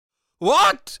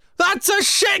What? That's a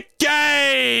shit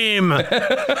game! I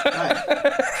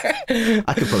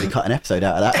could probably cut an episode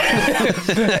out of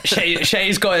that.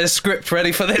 Shay's got his script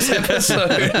ready for this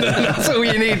episode. That's all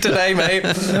you need today, mate.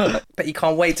 But you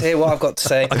can't wait to hear what I've got to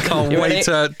say. I can't wait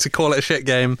to call it a shit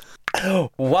game.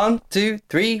 1, 2,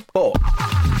 3, 4.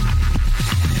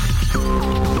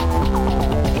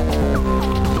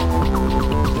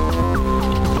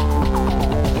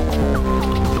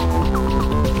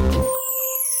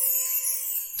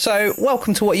 So,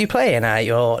 welcome to What You Playing At,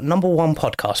 your number one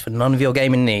podcast for none of your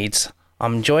gaming needs.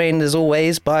 I'm joined, as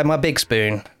always, by my big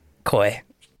spoon, Koi.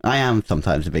 I am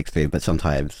sometimes a big spoon, but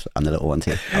sometimes I'm the little one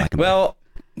too. Well,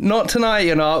 not tonight,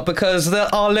 you're not, because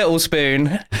our little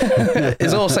spoon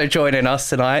is also joining us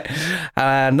tonight,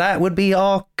 and that would be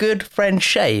our good friend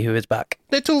Shay, who is back.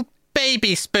 Little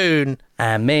baby spoon.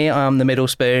 And me, I'm the middle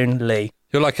spoon, Lee.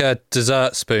 You're like a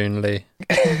dessert spoon, Lee.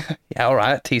 Yeah, all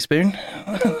right, teaspoon.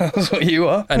 That's what you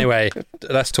are. Anyway,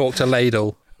 let's talk to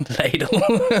Ladle. Ladle.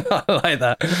 I like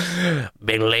that.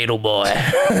 Big ladle boy.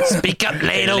 Speak up,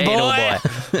 Ladle boy.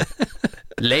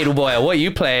 Ladle boy, what are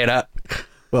you playing at?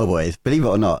 Well, boys, believe it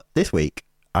or not, this week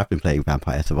I've been playing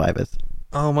Vampire Survivors.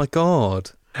 Oh my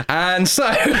god. And so,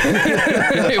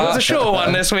 it was a short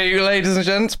one this week, ladies and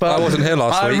gents, but I wasn't here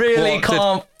last week. I really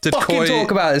can't fucking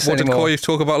talk about this anymore. What did Coy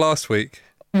talk about last week?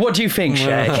 What do you think,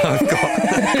 Shay? I've got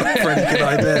a pretty good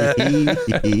idea.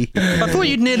 I thought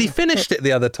you'd nearly finished it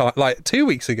the other time, like 2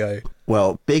 weeks ago.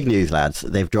 Well, big news, lads.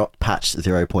 They've dropped patch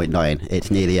 0.9.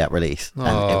 It's nearly at release. And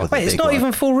it was a Wait, it's big not one.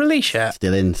 even full release yet?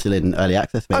 Still in early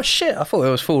access, mate. Oh, shit. I thought it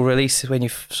was full release when you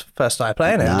first started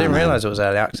playing it. I didn't realise it was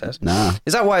early access. Nah.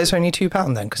 Is that why it's only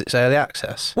 £2 then? Because it's early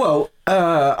access? Well,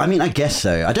 I mean, I guess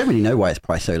so. I don't really know why it's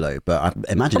priced so low, but I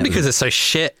imagine Probably because it's so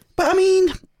shit. But I mean,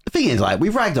 the thing is, like,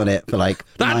 we've ragged on it for like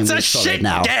 9 That's a weeks solid shit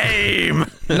now. game!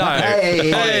 No.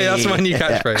 Hey, That's my new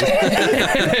catchphrase.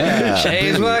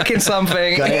 Shay's working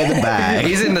something. Got it in the bag.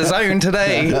 He's in the zone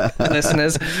today,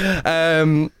 listeners.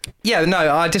 Yeah, no,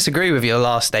 I disagree with your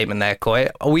last statement there, Coy.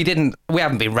 We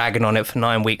haven't been ragging on it for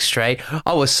 9 weeks straight.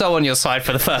 I was so on your side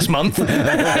for the first month. Beyond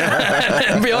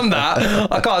that,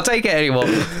 I can't take it anymore.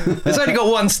 It's only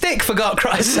got one stick, for God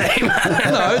Christ's sake.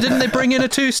 No, didn't they bring in a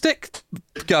 2-stick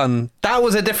gun? That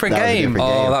was a different That was a game. different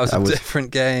Oh, game. that was a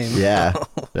different game. Yeah,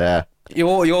 yeah.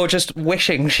 You're just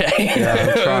wishing, Shay,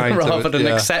 I'm trying rather than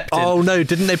yeah. accepting. Oh no,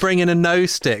 didn't they bring in a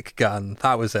no-stick gun?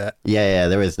 That was it. Yeah,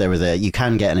 there was a. You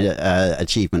can get an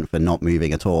achievement for not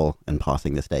moving at all and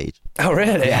passing the stage. Oh,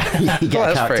 really? Yeah, you get a Well,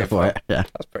 that's character pretty for fun. it. Yeah.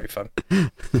 That's pretty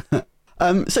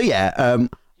fun. So yeah.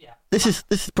 This is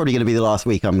probably going to be the last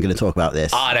week I'm going to talk about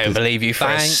this. I don't believe you for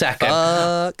a Thank second.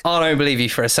 fuck. I don't believe you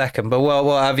for a second. But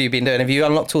what have you been doing? Have you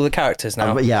unlocked all the characters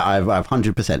now? But yeah, I've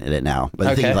 100% in it now. But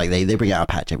the thing Okay. is, like, they bring out a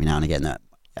patch every now and again that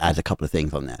adds a couple of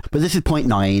things on there. But this is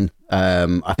 0.9.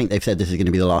 I think they've said this is going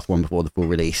to be the last one before the full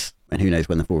release, and who knows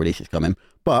when the full release is coming.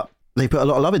 But they put a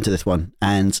lot of love into this one,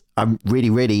 and I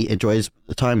really enjoys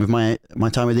the time with my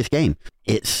time with this game.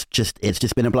 It's just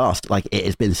been a blast. Like, it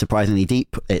has been surprisingly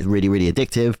deep. It's really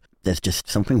addictive. There's just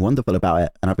something wonderful about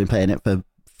it, and I've been playing it for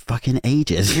fucking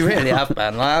ages. You really have,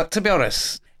 man. Like, to be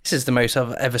honest, this is the most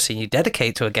I've ever seen you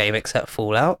dedicate to a game except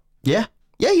Fallout. Yeah,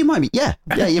 you might be. Yeah,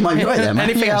 you might be right there,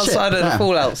 man. Anything Yeah, outside shit. of the Yeah.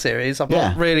 Fallout series, I've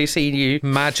not really seen you.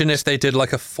 Imagine if they did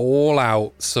like a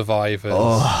Fallout Survivors.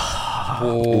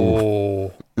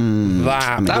 Oh,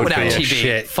 that That would be a actually be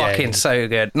shit fucking game. so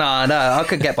good. No, I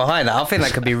could get behind that. I think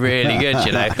that could be really good,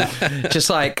 you know. Just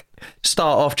like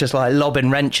start off just like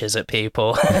lobbing wrenches at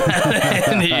people.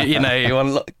 And you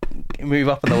want to move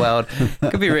up in the world.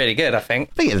 Could be really good, I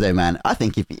think. Thing is though, man, I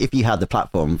think if you had the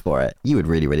platform for it, you would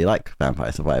really like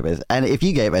Vampire Survivors. And if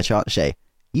you gave it a chance, Shay,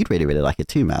 you'd really like it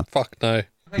too, man. Fuck no.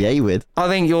 Yeah, you would. I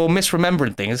think you're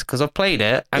misremembering things because I've played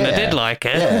it and I Yeah. did like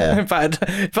it. Yeah. In fact,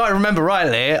 if I remember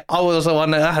rightly, I was the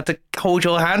one that had to hold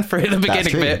your hand through the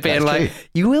beginning true. bit, being That's like, true.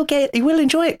 "You will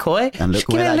enjoy it, Coy. And Just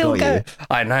look give where it a that little got go." you.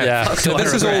 I know. Yeah, Fuck, do so I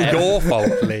this is all regret it. your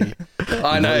fault, Lee.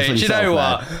 I know. Nothing Do you know self-bad.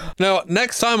 what? No,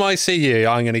 next time I see you,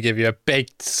 I'm going to give you a big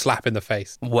slap in the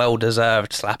face. Well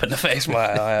deserved slap in the face,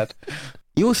 I had.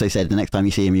 You also said the next time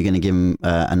you see him, you're going to give him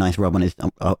a nice rub on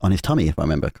his tummy, if I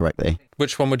remember correctly.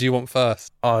 Which one would you want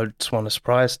first? I just want a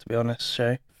surprise, to be honest,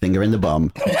 Shay. Finger in the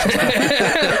bum. Well,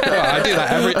 I do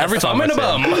that every time. Thumb in I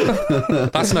the see him. bum.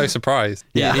 That's no surprise.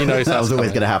 He knows that that's was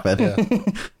always going coming. to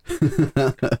happen.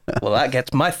 Yeah. Well, that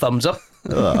gets my thumbs up.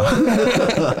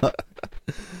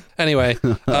 Anyway,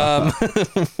 that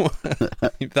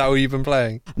what you've been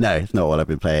playing? No, it's not what I've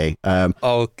been playing.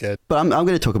 Oh, good. But I'm going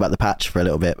to talk about the patch for a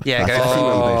little bit. Yeah, I go see what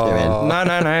you're both doing.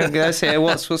 No. Let's hear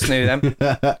what's new then.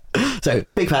 So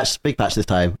big patch this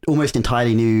time. Almost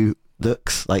entirely new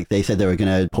looks. Like they said they were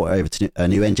going to port it over to a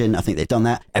new engine. I think they've done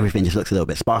that. Everything just looks a little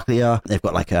bit sparklier. They've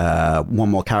got like one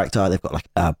more character. They've got like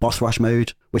a boss rush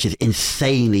mode, which is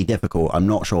insanely difficult. I'm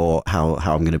not sure how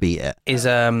I'm going to beat it. Is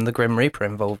the Grim Reaper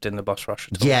involved in the boss rush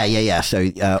at all? Yeah. So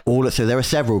so there are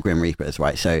several Grim Reapers,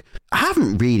 right? So I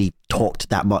haven't really talked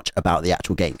that much about the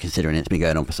actual game, considering it's been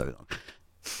going on for so long.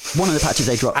 One of the patches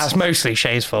they dropped. That's mostly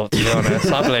Shay's fault, to be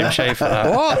honest. I blame Shay for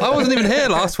that. What? I wasn't even here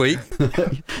last week.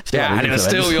 Yeah, and it was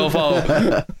still your fault.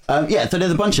 So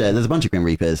there's a bunch of Grim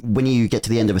Reapers. When you get to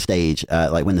the end of a stage,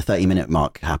 like when the 30-minute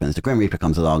mark happens, the Grim Reaper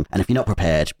comes along, and if you're not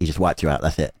prepared, he just wipes you out.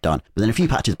 That's it, done. But then a few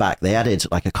patches back, they added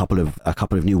like a couple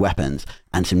of new weapons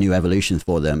and some new evolutions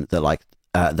for them that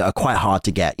are quite hard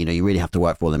to get. You really have to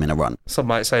work for them in a run. Some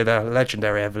might say they're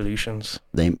legendary evolutions.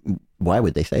 Why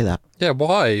would they say that? Yeah,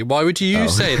 why? Why would you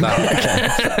say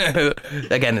that?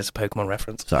 Again, it's a Pokemon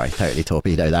reference. Sorry, totally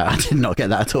torpedo that. I did not get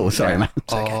that at all. Sorry, man.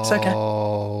 It's okay.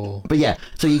 Oh. But yeah,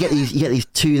 so you get these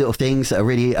two little things that are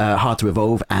really hard to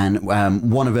evolve, and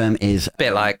one of them is A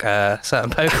bit like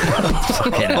certain Pokemon.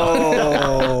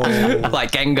 Like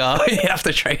Gengar. You have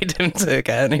to trade him to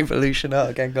get an evolution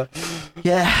out of Gengar.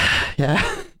 yeah.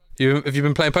 Have you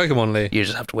been playing Pokemon, Lee? You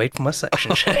just have to wait for my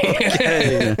section,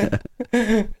 Shay.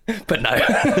 But no, I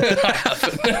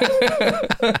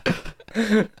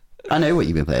haven't. I know what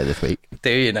you've been playing this week. Do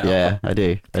you know? Yeah, I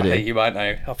do. I think you might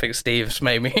know. I think Steve's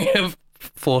made me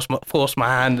force my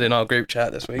hand in our group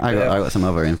chat this week. I got some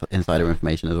other insider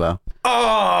information as well.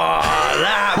 Oh,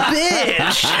 that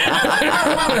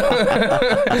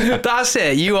bitch! That's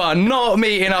it. You are not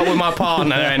meeting up with my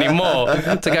partner anymore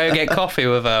to go get coffee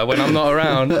with her when I'm not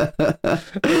around.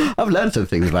 I've learned some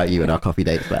things about you and our coffee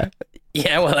dates, man.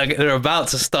 Yeah, well, they're about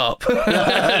to stop.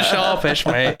 Sharpish,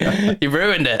 mate. You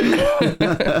ruined it.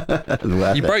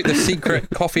 You broke the secret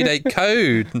coffee date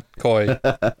code, Koi.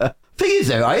 Thing is,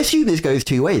 though, I assume this goes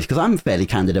two ways, because I'm fairly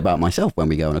candid about myself when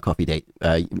we go on a coffee date,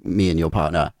 me and your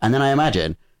partner. And then I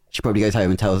imagine she probably goes home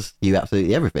and tells you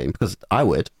absolutely everything, because I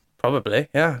would. Probably,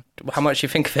 yeah. How much you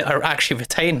think of it I actually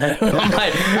retain now? I'm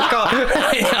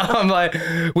like,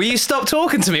 will you stop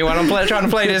talking to me when I'm trying to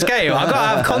play this game? I've got to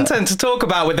have content to talk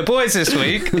about with the boys this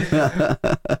week. How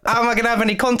am I going to have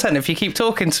any content if you keep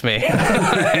talking to me?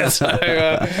 So...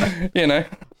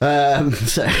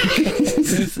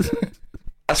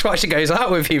 That's why she goes out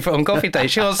with you on coffee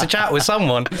date. She wants to chat with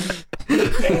someone.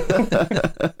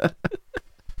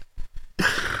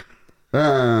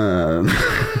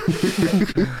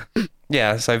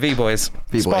 Yeah, so V-Boys.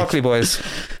 Sparkly Boys.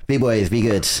 V-Boys, be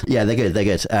good. Yeah, they're good.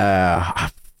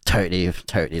 I've totally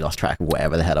lost track of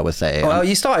whatever the hell I was saying. Well,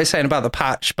 you started saying about the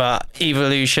patch, but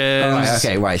evolutions.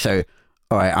 Right. So,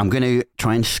 all right, I'm going to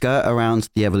try and skirt around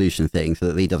the evolution thing so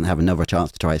that Lee doesn't have another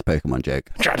chance to try his Pokemon joke.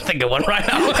 I'm trying to think of one right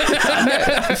now.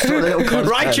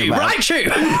 Raichu.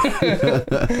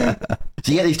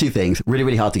 So you get these two things, really,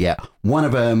 really hard to get. One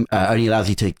of them only allows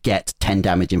you to get 10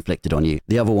 damage inflicted on you.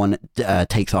 The other one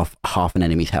takes off half an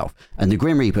enemy's health. And the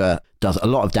Grim Reaper does a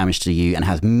lot of damage to you and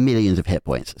has millions of hit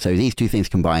points. So these two things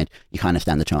combined, you kind of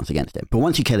stand the chance against him. But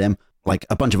once you kill him, like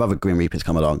a bunch of other Grim Reapers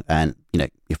come along and, you're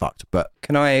fucked. But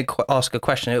can I ask a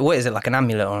question? What is it, like an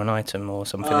amulet or an item or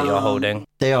something that you're holding?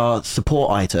 They are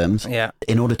support items. Yeah.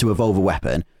 In order to evolve a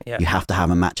weapon, you have to have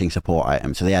a matching support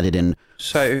item. So they added in...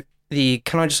 So...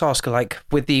 Can I just ask, like,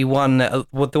 with the one that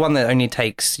only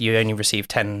takes, you only receive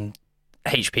 10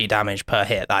 HP damage per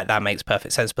hit, that makes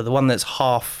perfect sense. But the one that's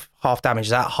half damage,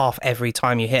 is that half every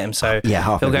time you hit him? So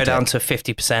half he'll go down to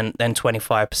 50%, then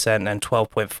 25%, then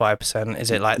 12.5%. Is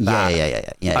it like that?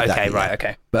 Yeah. Okay, exactly, right,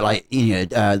 okay. But like,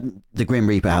 the Grim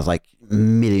Reaper has like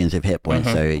millions of hit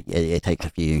points, so it takes a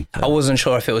few. I wasn't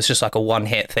sure if it was just like a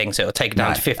one-hit thing, so it'll take it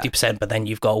down to 50%, but then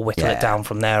you've got to whittle it down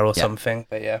from there or something.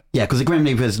 But yeah, because the Grim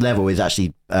Reaper's level is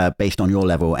actually based on your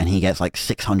level, and he gets like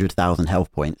 600,000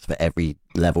 health points for every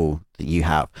level that you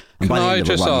have. And Can I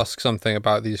just ask something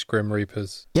about these Grim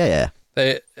Reapers? Yeah.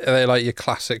 Are they like your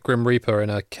classic Grim Reaper in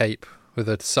a cape with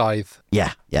a scythe?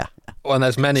 Yeah. Well, and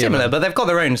there's many similar, of them. But they've got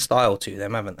their own style to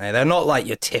them, haven't they? They're not like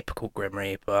your typical Grim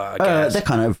Reaper, I guess. They're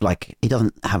kind of like, he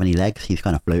doesn't have any legs, he's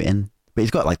kind of floating. But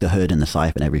he's got like the hood and the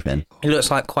scythe and everything. He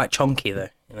looks like quite chunky though,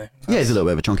 Yeah, he's a little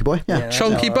bit of a chunky boy. Yeah.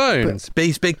 Chunky bones.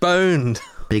 He's big boned.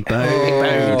 Big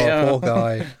boned. Poor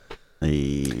guy.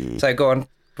 So go on,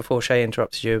 before Shay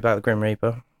interrupted you about the Grim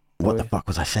Reaper. What the fuck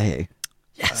was I saying?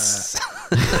 Yes.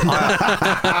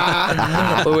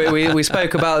 we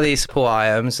spoke about these support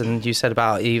items, and you said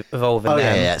about evolving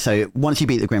them. Yeah. So once you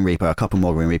beat the Grim Reaper, a couple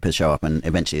more Grim Reapers show up, and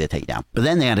eventually they take you down. But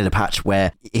then they added a patch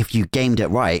where if you gamed it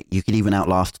right, you could even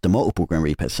outlast the multiple Grim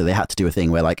Reapers. So they had to do a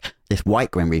thing where like this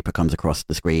white Grim Reaper comes across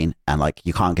the screen, and like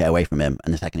you can't get away from him,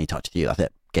 and the second he touches you, that's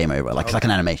it, game over. Like it's like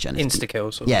an animation. Insta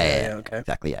kills. Yeah. Okay.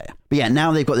 Exactly. Yeah. But yeah,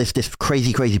 now they've got this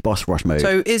crazy boss rush mode.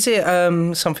 So is it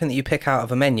something that you pick out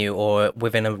of a menu, or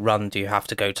within a run do you have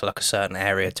to go to like a certain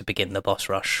area to begin the boss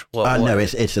rush? No,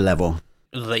 it's a level.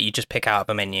 That you just pick out of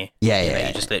a menu. Yeah.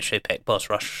 You just literally pick boss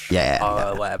rush.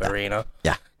 Whatever arena.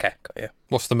 Yeah. Okay, got you.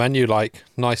 What's the menu like?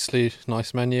 Nice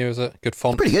menu, is it? Good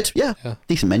font? Pretty good. Yeah.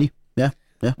 Decent menu. Yeah.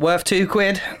 Worth £2.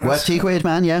 Worth £2,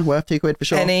 man. Yeah, worth £2 for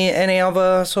sure. Any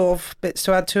other sort of bits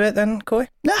to add to it then, Coy?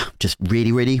 Nah, just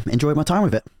really enjoyed my time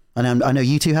with it. And I know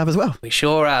you two have as well. We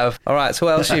sure have. All right, so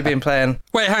what else have you been playing?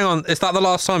 Wait, hang on. Is that the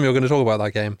last time you're going to talk about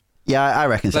that game? Yeah, I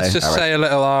reckon so. Let's just say a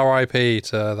little RIP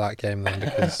to that game then,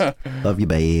 because... Love you,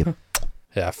 babe.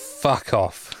 Yeah, fuck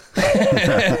off.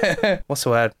 What's the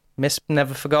word? Missed,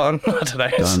 never forgotten? I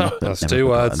don't know. That's 2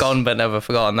 words. Gone but never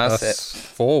forgotten. That's it.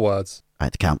 4 words. I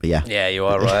had to count, but yeah. Yeah, you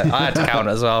are right. I had to count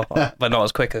as well, but not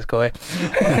as quick as Coy.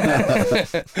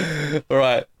 All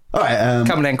right.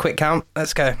 Coming in, quick count.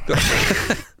 Let's go.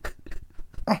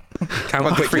 Count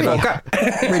 1, 2, 3, 4, go.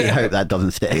 Really hope that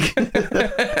doesn't stick.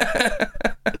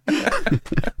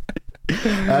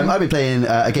 I've been playing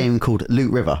a game called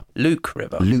Loot River. Luke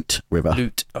River. Loot River.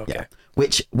 Loot. Okay. Yeah.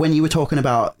 Which, when you were talking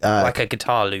about... like a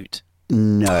guitar loot.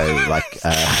 No, like...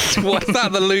 What's that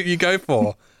the loot you go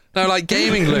for? No, like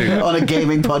gaming loot. On a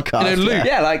gaming podcast. loot.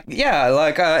 Yeah,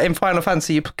 like in Final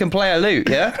Fantasy, you can play a loot,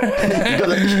 yeah?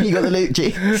 you got the loot,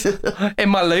 G. In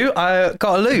my loot, I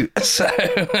got a loot, so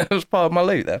it was part of my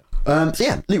loot there. So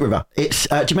yeah, Loot River. It's.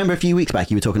 Do you remember a few weeks back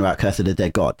you were talking about Curse of the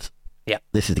Dead Gods? Yeah.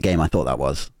 This is the game I thought that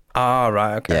was. Ah,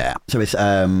 right, okay. Yeah. So it's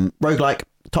roguelike,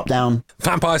 top down.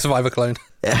 Vampire Survivor clone.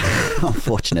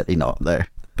 Unfortunately not, though.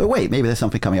 But wait, maybe there's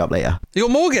something coming up later. You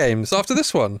got more games after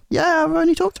this one? Yeah, I've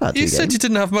only talked about 2 You games. said you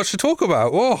didn't have much to talk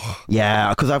about. Oh. Yeah,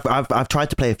 because I've tried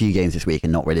to play a few games this week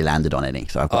and not really landed on any,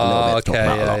 so I've got a little bit to talk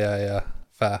about a lot. Yeah.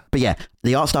 Fair. But yeah,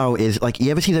 the art style is like, you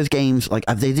ever see those games, like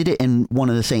they did it in one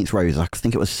of the Saints Rows, I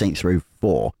think it was Saints Row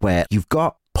 4, where you've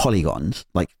got polygons,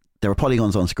 like there are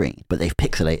polygons on screen, but they've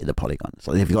pixelated the polygons.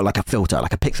 So they've got like a filter,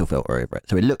 like a pixel filter over it.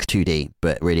 So it looks 2D,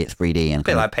 but really it's 3D. And A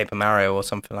bit like Paper Mario or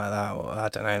something like that, or I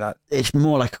don't know. That it's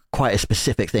more like quite a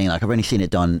specific thing. Like I've only seen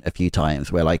it done a few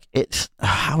times where like it's,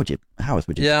 how would you Yeah,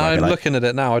 describe I'm it? Like, looking at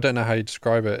it now. I don't know how you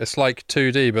describe it. It's like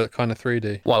 2D, but kind of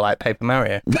 3D. well, like Paper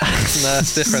Mario. No,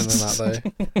 it's different than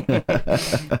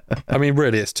that, though. I mean,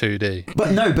 really, it's 2D. But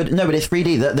it's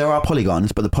 3D. There are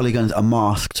polygons, but the polygons are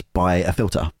masked by a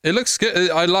filter. It looks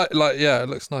good. I yeah, it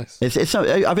looks nice. It's so,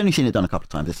 I've only seen it done a couple of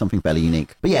times. It's something fairly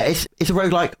unique. But yeah, it's a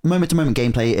roguelike. Moment-to-moment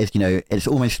gameplay is, it's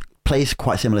almost plays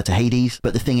quite similar to Hades.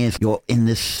 But the thing is, you're in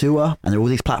this sewer, and there are all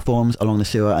these platforms along the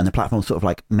sewer, and the platforms sort of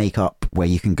like make up where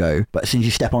you can go. But as soon as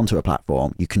you step onto a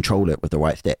platform, you control it with the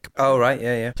right stick. Oh, right,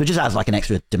 yeah. So it just adds like an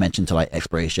extra dimension to like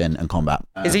exploration and combat.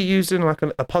 Is it used in like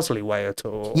a puzzly way at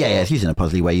all? Yeah, it's used in a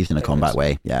puzzly way, used in a combat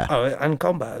way. Yeah. Oh, and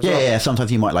combat as Yeah, well. yeah.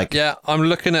 Sometimes you might like. Yeah, I'm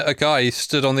looking at a guy who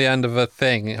stood on the end of a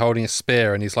thing holding a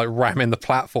spear, and he's like ramming the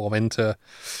platform into.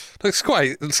 It's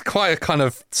quite a kind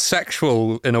of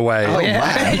sexual in a way. Oh,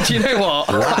 yeah. wow. Do you know what?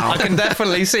 I can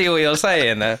definitely see what you're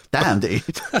saying there. Damn, dude.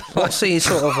 What's the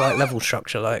sort of like level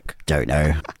structure like? Don't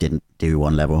know. Didn't do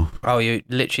one level. Oh, you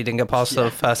literally didn't get past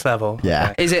the first level?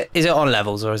 Yeah. Okay. Is it on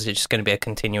levels, or is it just going to be a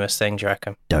continuous thing, do you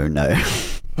reckon? Don't know.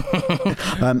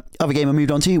 Other game I moved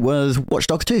on to was Watch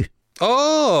Dogs 2.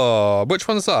 Oh, which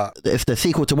one's that? It's the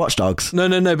sequel to Watch Dogs. No,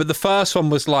 but the first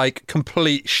one was like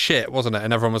complete shit, wasn't it?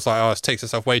 And everyone was like, oh, it takes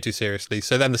itself way too seriously.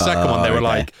 So then the second one, they were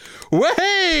like,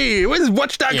 hey, where's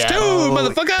Watch Dogs 2,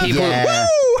 motherfucker? people- Yeah.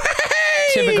 Woo! Hey!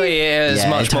 Typically, it is Yeah,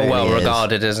 much it more totally well is.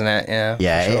 regarded, isn't it? Yeah.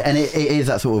 Yeah, for sure. it is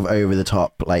that sort of over the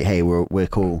top, like, hey, we're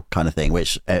cool kind of thing,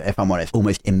 which, if I'm honest,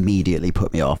 almost immediately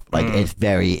put me off. Like, it's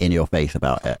very in your face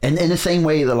about it. And in the same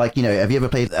way that, like, have you ever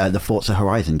played the Forza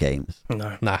Horizon games?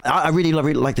 No. Nah. I really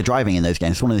like the driving in those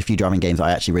games. It's one of the few driving games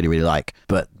I actually really, really like.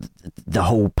 But the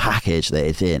whole package that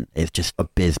it's in is just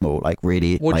abysmal. Like,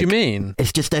 really. What do you like, mean?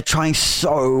 It's just they're trying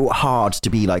so hard to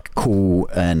be like cool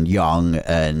and young,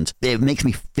 and it makes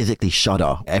me physically shudder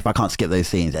if I can't skip those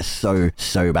scenes. They're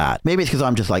so bad. Maybe it's because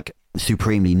I'm just like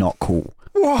supremely not cool.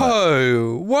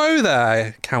 Whoa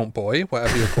there, Count Boy,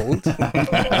 whatever you're called.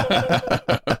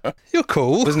 You're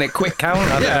cool. Wasn't it quick count?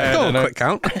 Yeah, go on, quick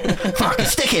count. Fuck,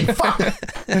 it's sticking. Fuck.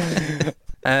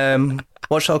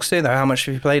 Watch Dogs 2 though, how much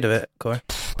have you played of it, Corey?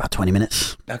 About 20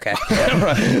 minutes. Okay.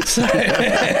 Right. So,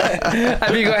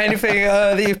 have you got anything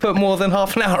that you've put more than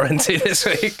half an hour into this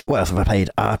week? What else have I played?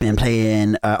 I've been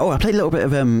playing... I played a little bit of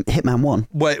Hitman 1.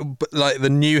 Wait, but like the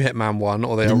new Hitman one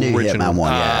or the new original? Hitman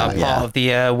 1, Part of the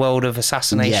World of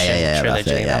Assassination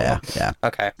trilogy. That's it, yeah.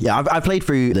 Okay. Yeah, I've played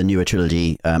through the newer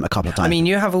trilogy a couple of times. I mean,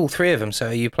 you have all three of them, so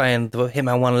are you playing the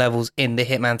Hitman 1 levels in the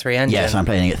Hitman 3 engine? Yes, I'm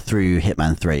playing it through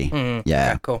Hitman 3.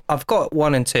 Yeah. Okay, cool. I've got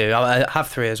 1 and 2. I have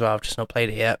 3 as well. I've just not played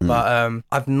it yet. But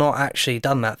I've not actually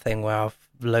done that thing where I've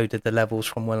loaded the levels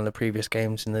from one of the previous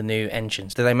games in the new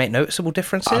engines. Do they make noticeable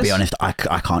differences? I'll be honest, I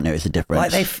can't notice the difference.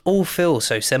 Like they all feel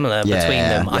so similar between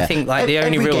them. Yeah. I think like the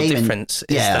only real difference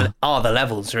are the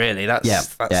levels. Really, that's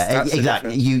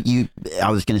exactly. You.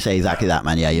 I was going to say exactly that,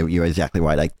 man. Yeah, you're exactly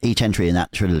right. Like each entry in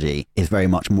that trilogy is very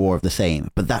much more of the same,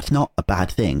 but that's not a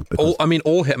bad thing. All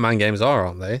Hitman games are,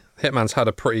 aren't they? Hitman's had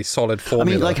a pretty solid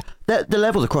formula. I mean, like the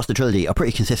levels across the trilogy are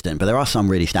pretty consistent, but there are some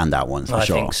really standout ones for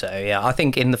sure. I think so. Yeah, I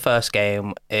think in the first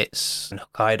game it's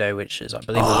Hokkaido, which is I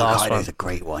believe the last one. Hokkaido's a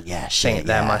great one. Yeah, I think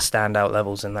they're my standout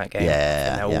levels in that game.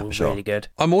 Yeah, they're all really good.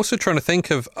 I'm also trying to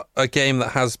think of a game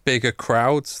that has bigger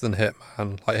crowds than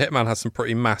Hitman. Like Hitman has some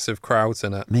pretty massive crowds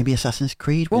in it. Maybe Assassin's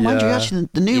Creed. Well, mind you, actually,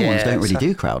 the new ones don't really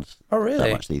do crowds. Oh, really?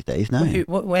 That much these days, no.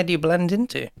 Where do you blend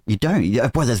into? You don't.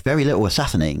 Well, there's very little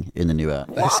assassinating in the newer.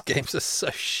 Those games are so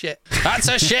shit. That's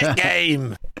a shit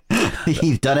game.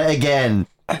 You've done it again.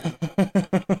 2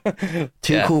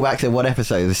 callbacks in 1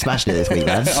 episode. We smashed it this week,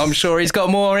 man. I'm sure he's got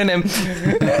more in him.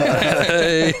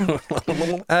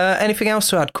 Anything else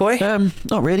to add, Coy?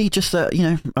 Not really. Just I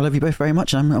love you both very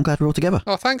much, and I'm glad we're all together.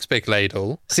 Oh, thanks, Big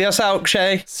Ladle. See us out,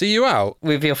 Shay. See you out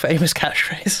with your famous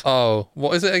catchphrase. Oh,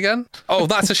 what is it again? Oh,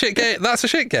 that's a shit game. That's a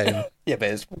shit game. Yeah, but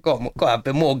it's got a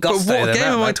bit more gusto. But what game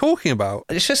am I talking about?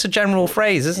 It's just a general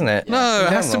phrase, isn't it? No,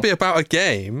 it has to be about a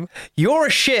game. You're a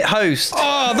shit host.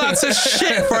 Oh, that's a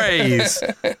shit phrase.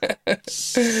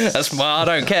 That's I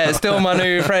don't care. It's still my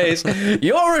new phrase.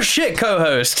 You're a shit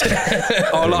co-host.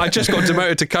 I just got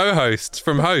demoted to co-host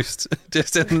from host,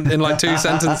 just in like 2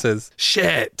 sentences.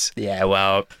 Shit. Yeah,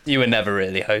 well, you were never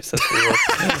really host.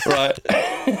 That's right.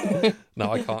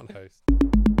 No, I can't host.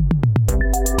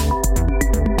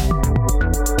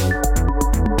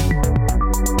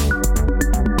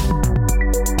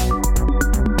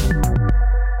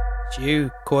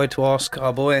 You, Coy, to ask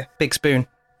our boy. Big spoon.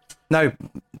 No,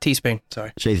 teaspoon.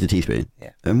 Sorry. Shay's the teaspoon. Yeah.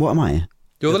 And what am I?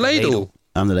 You're the ladle.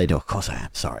 I'm the ladle. Of course I am.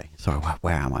 Sorry.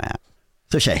 Where am I at?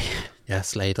 So, Shay.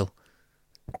 Yes, ladle.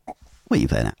 What are you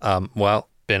playing at? Well,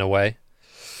 been away.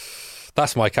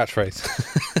 That's my catchphrase.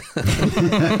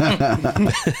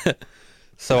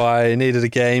 So I needed a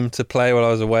game to play while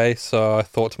I was away, so I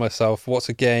thought to myself, what's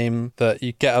a game that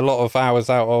you get a lot of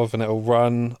hours out of and it'll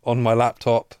run on my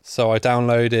laptop? So I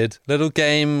downloaded a little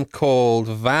game called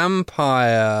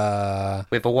Vampire.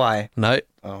 With a Y? No.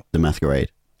 Oh. The Masquerade.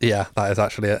 Yeah, that is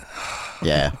actually it.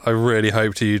 Yeah. I really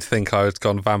hoped you'd think I had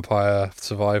gone Vampire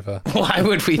Survivor. Why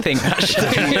would we think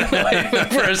that?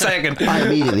 For a second. I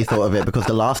immediately thought of it because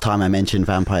the last time I mentioned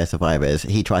Vampire Survivors,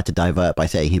 he tried to divert by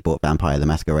saying he bought Vampire the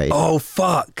Masquerade. Oh,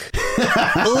 fuck.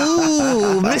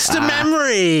 Ooh, Mr.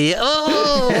 Memory.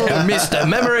 Oh. Mr.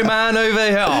 Memory Man over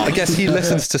here. I guess he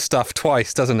listens to stuff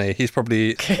twice, doesn't he? He's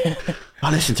probably... I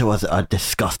listened to us a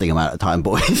disgusting amount of time,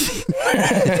 boys.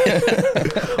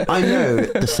 I know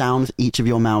the sounds each of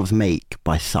your mouths make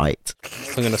by sight.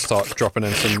 I'm going to start dropping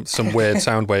in some weird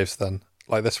sound waves then,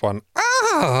 like this one.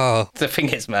 Ah! The thing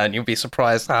is, man, you'll be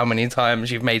surprised how many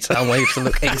times you've made sound waves that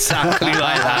look exactly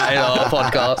like that in our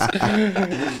podcast.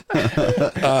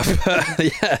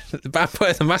 Yeah,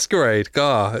 Vampire the Masquerade.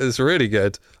 God, it's really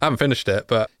good. I haven't finished it,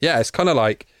 but yeah, it's kind of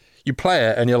like you play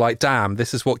it and you're like, damn,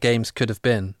 this is what games could have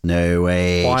been. No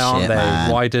way. Why aren't they?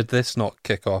 Man. Why did this not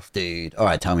kick off? Dude. All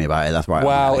right, tell me about it. That's right.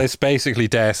 Well, it's basically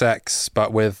Deus Ex,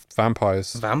 but with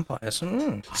vampires. Vampires?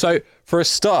 So, for a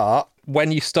start,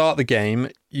 when you start the game,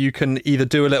 you can either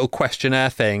do a little questionnaire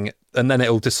thing and then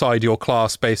it'll decide your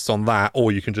class based on that,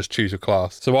 or you can just choose a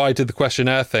class. So I did the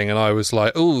questionnaire thing and I was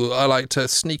like, ooh, I like to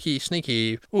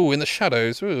sneaky, ooh, in the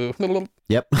shadows, ooh.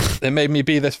 Yep. It made me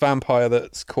be this vampire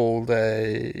that's called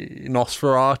a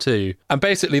Nosferatu. And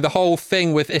basically the whole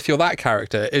thing with if you're that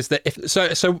character is that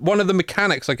so one of the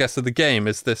mechanics, I guess, of the game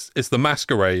is the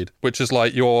masquerade, which is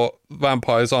like your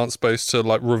vampires aren't supposed to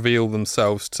like reveal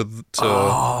themselves to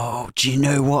Oh, do you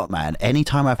know what, man?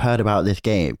 Anytime I've heard about this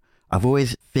game, I've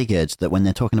always figured that when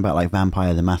they're talking about like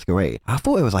Vampire the Masquerade, I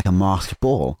thought it was like a masked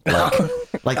ball. Do you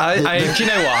know what?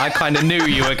 I kind of knew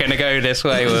you were going to go this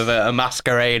way with a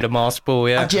masquerade, a masked ball.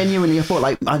 Yeah. I genuinely thought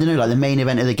like, I don't know, like the main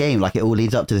event of the game, like it all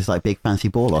leads up to this like big fancy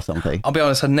ball or something. I'll be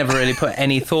honest, I'd never really put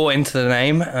any thought into the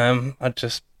name. I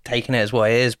just taking it as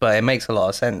what it is, but it makes a lot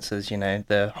of sense as,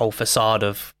 the whole facade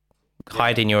of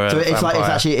hiding your So it's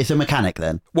vampire. it's a mechanic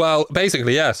then. Well,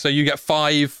 basically, yeah. So you get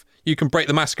 5. You can break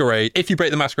the masquerade. If you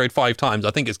break the masquerade 5 times,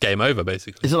 I think it's game over,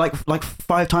 basically. Is it like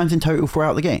 5 times in total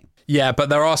throughout the game? Yeah, but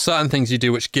there are certain things you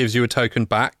do which gives you a token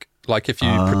back. Like if you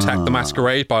protect the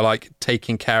masquerade by like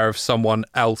taking care of someone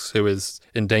else who is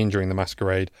endangering the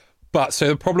masquerade. But so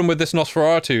the problem with this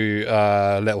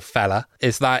Nosferatu little fella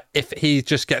is that if he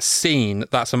just gets seen,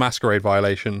 that's a masquerade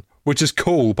violation, which is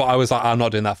cool. But I was like, I'm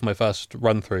not doing that for my first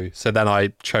run through. So then I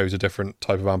chose a different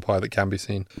type of vampire that can be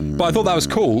seen. But I thought that was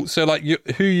cool. So like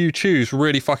who you choose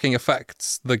really fucking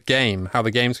affects the game, how the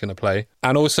game's going to play.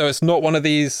 And also it's not one of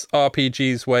these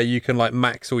RPGs where you can like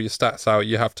max all your stats out.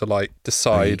 You have to like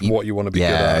decide what you want to be good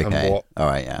at and what. All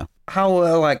right, yeah. How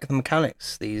are like the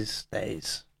mechanics these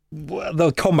days? Well,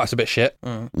 the combat's a bit shit,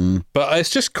 but it's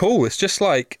just cool. It's just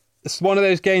like, it's one of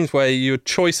those games where your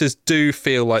choices do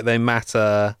feel like they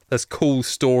matter. There's cool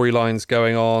storylines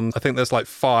going on. I think there's like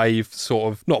 5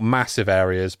 sort of, not massive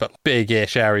areas, but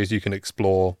big-ish areas you can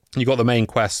explore. You got the main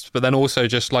quest, but then also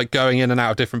just like going in and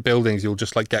out of different buildings, you'll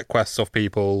just like get quests off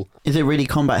people. Is it really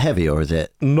combat heavy or is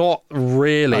it? Not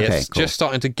really. Okay, it's cool. just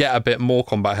starting to get a bit more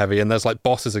combat heavy, and there's like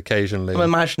bosses occasionally. I'm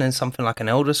imagining something like an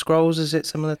Elder Scrolls. Is it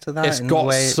similar to that? It's in got the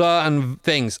way... certain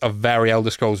things a very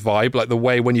Elder Scrolls vibe, like the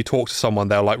way when you talk to someone,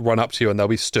 they'll like run up to you and they'll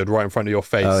be stood right in front of your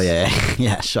face. Oh, yeah.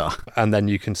 Yeah, sure. And then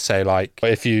you can say like,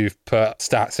 if you've put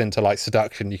stats into like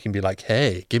seduction, you can be like,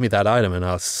 hey, give me that item and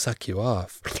I'll suck you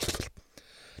off.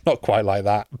 Not quite like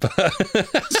that, but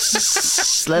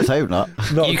Let's hope not.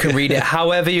 You can read it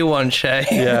however you want, Shay.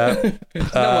 yeah.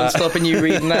 No one's stopping you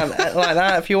reading that like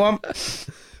that if you want.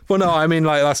 Well, no, I mean,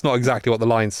 like, that's not exactly what the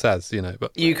line says,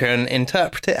 but. You can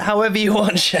interpret it however you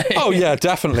want, Shay. Oh, yeah,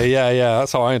 definitely. Yeah.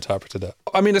 That's how I interpreted it.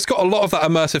 I mean, it's got a lot of that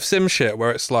immersive sim shit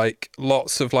where it's like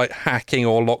lots of like hacking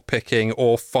or lockpicking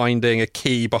or finding a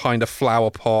key behind a flower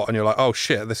pot and you're like, oh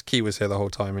shit, this key was here the whole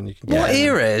time and you can What get it.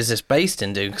 era is this based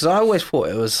in, dude? Because I always thought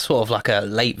it was sort of like a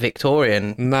late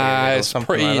Victorian. Nah, period or it's something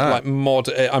pretty like that. like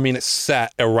mod. I mean, it's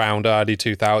set around early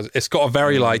 2000s. It's got a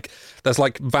very like, there's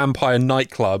like vampire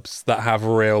nightclubs that have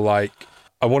a real like,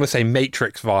 I want to say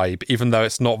Matrix vibe, even though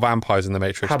it's not vampires in the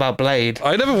Matrix. How about Blade?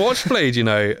 I never watched Blade,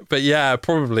 but yeah,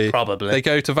 probably. Probably. They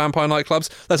go to vampire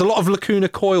nightclubs. There's a lot of Lacuna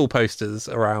Coil posters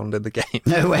around in the game.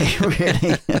 No way,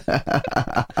 really?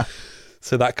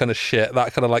 So that kind of shit,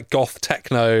 that kind of like goth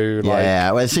techno. Like,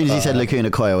 Yeah, well, as soon as you said Lacuna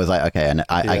Coil, I was like, okay, and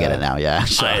I get it now, yeah.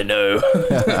 Sure. I know.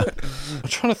 I'm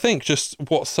trying to think just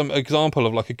what some example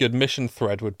of like a good mission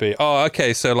thread would be. Oh,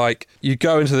 okay. So like you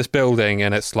go into this building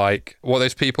and it's like, what are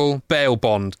those people? Bail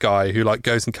Bond guy who like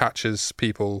goes and catches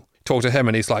people. Talk to him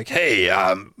and he's like, hey,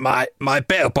 my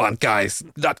bail bond guy's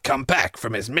not come back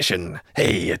from his mission.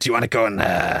 Hey, do you want to go and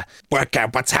work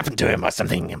out what's happened to him or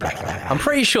something? Blah, blah, blah. I'm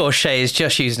pretty sure Shay is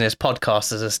just using this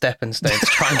podcast as a stepping stone to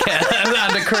try and get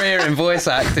land a career in voice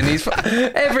acting.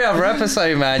 Every other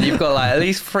episode, man, you've got like at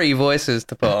least 3 voices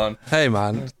to put on. Hey,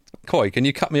 man, Koi, can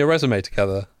you cut me a resume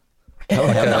together?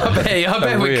 I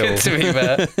bet we reel. could, to be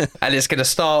fair. And it's going to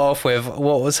start off with,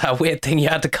 what was that weird thing you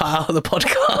had to cut out of the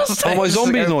podcast? Oh, my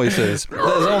zombie noises.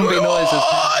 The zombie noises.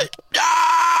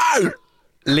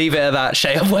 Leave it at that,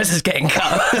 Shay, otherwise it's getting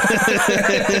cut.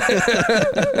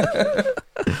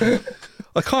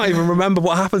 I can't even remember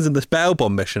what happens in this bail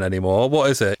bond mission anymore. What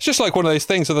is it? It's just like one of those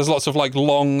things. So there's lots of like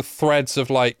long threads of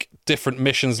like different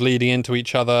missions leading into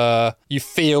each other. You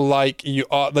feel like you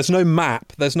are. There's no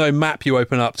map. There's no map you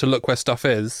open up to look where stuff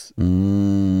is.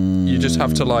 You just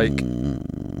have to like.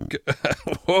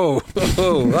 Whoa,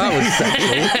 that was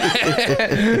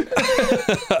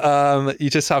sexual. You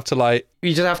just have to like.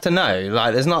 You just have to know.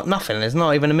 Like, there's nothing. There's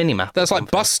not even a mini map. There's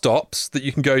like bus stops that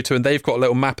you can go to, and they've got a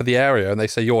little map of the area, and they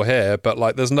say you're here. But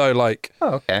like, there's no like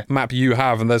map you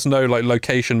have, and there's no like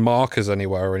location markers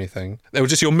anywhere or anything. It will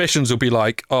just your missions will be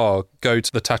like, oh, go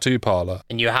to the tattoo parlor.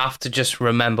 And you have to just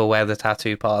remember where the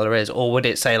tattoo parlor is, or would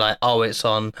it say like, oh, it's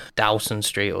on Dowson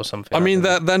Street or something? I mean,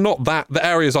 they're not that. The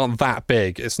areas aren't that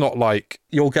big. It's not like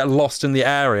you'll get lost in the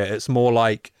area. It's more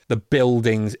like the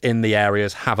buildings in the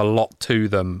areas have a lot to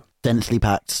them. Densely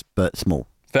packed, but small.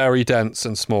 Very dense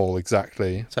and small,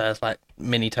 exactly. So it's like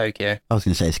mini Tokyo. I was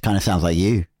going to say, it kind of sounds like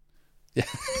you.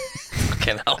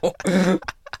 Fucking hell.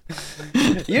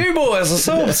 You boys are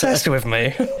so obsessed with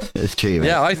me. It's true, mate.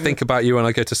 Yeah, I think about you when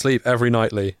I go to sleep every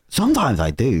nightly. Sometimes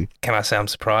I do. Can I say I'm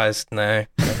surprised? No.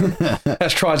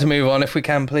 Let's try to move on if we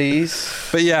can, please.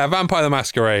 But yeah, Vampire the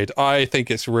Masquerade, I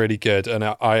think it's really good, and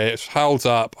it holds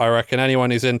up. I reckon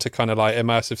anyone who's into kind of like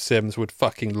immersive sims would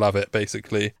fucking love it,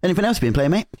 basically. Anything else you've been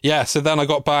playing, mate? Yeah, so then I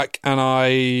got back and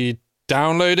I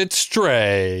downloaded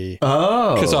Stray.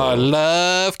 Oh. Because I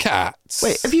love cats.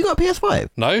 Wait, have you got a PS5?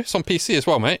 No, it's on PC as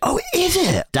well, mate. Oh, is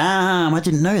it? Damn, I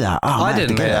didn't know that. Oh, I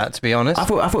didn't know that, to be honest. I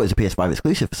thought it was a PS5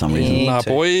 exclusive for some reason. Me Nah, too.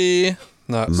 boy.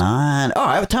 No, it's Man. All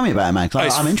right, tell me about it, man,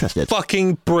 because I'm interested.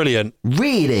 fucking brilliant.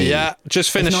 Really? Yeah,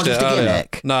 just finished not just it a earlier.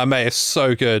 gimmick? No, mate, it's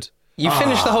so good. You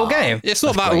finished the whole game? It's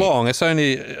not That's that great. long. It's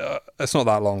only, it's not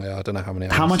that long. Yeah, I don't know how many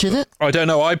hours. How much is it? I don't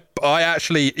know. I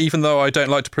actually, even though I don't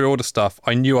like to pre-order stuff,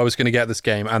 I knew I was going to get this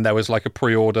game, and there was like a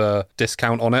pre-order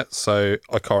discount on it, so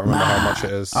I can't remember how much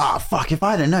it is. Oh, fuck, if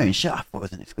I'd have known, shit, I thought it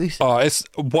was an exclusive. Oh, it's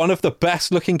one of the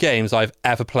best looking games I've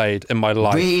ever played in my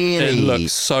life. Really? It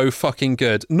looks so fucking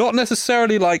good. Not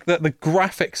necessarily like that the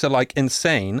graphics are like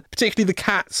insane, particularly the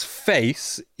cat's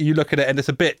face. You look at it and it's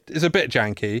a bit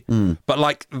janky, but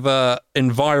like the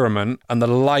environment and the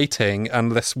lighting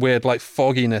and this weird like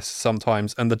fogginess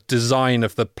sometimes and the design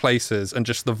of the places and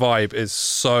just the vibe is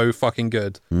so fucking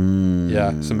good.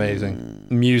 Yeah, it's amazing.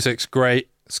 Music's great.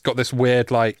 It's got this weird,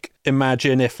 like,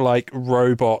 imagine if, like,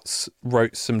 robots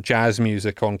wrote some jazz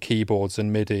music on keyboards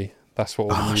and MIDI. That's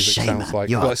what all the music shame, sounds man. like.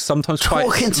 You're Like, sometimes quite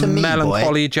talking to me,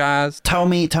 melancholy jazz. Tell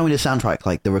me the soundtrack,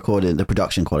 like the recording, the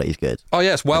production quality is good. Oh,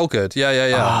 yeah, it's well good. Yeah.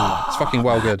 It's fucking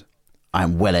well good.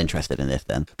 I'm well interested in this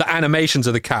then. The animations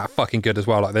of the cat are fucking good as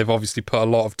well. Like, they've obviously put a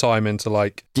lot of time into,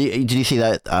 like... Did you see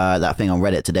that thing on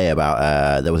Reddit today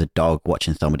about there was a dog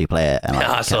watching somebody play it? And, like,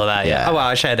 I saw that, yeah. Oh, well,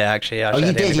 I shared it, actually. Oh,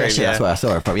 you did? Yeah, shit, that's where I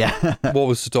saw it from, yeah. What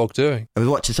was the dog doing? I was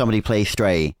watching somebody play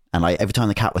Stray, and like every time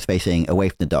the cat was facing away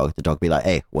from the dog would be like,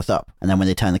 "Hey, what's up?" And then when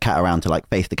they turn the cat around to like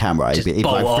face the camera, he'd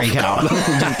like bolt freak out.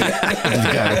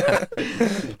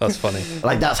 That's funny.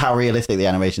 Like that's how realistic the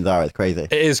animations are. It's crazy.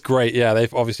 It is great, yeah.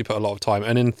 They've obviously put a lot of time.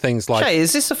 And in things like... Shay,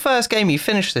 is this the first game you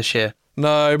finished this year?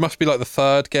 No, it must be like the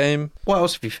third game. What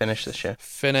else have you finished this year?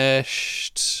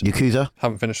 Finished... Yakuza.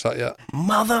 Haven't finished that yet.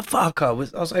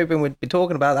 Motherfucker. I was hoping we'd be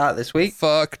talking about that this week.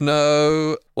 Fuck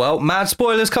no. Well, mad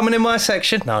spoilers coming in my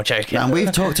section. No, I'm joking. And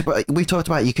we've talked about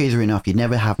Yakuza enough. You'd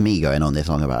never have me going on this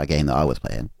long about a game that I was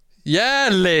playing. Yeah,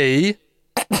 Lee.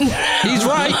 He's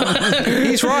right.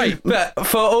 He's right. But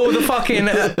for all the fucking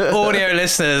audio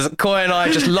listeners, Coy and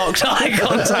I just locked eye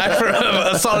contact for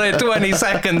a solid 20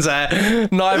 seconds there.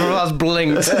 Neither of us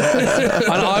blinked.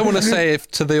 And I want to say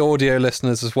to the audio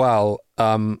listeners as well,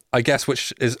 I guess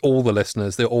which is all the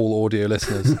listeners, they're all audio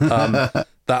listeners,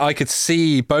 that I could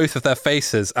see both of their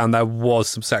faces and there was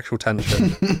some sexual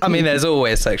tension. I mean, there's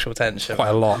always sexual tension. Quite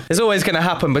a lot. It's always going to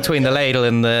happen between the ladle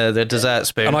and the dessert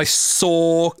spoon. And I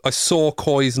saw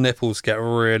Coy's nipples get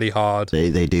really hard.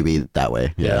 They do be that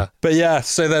way. Yeah. But yeah,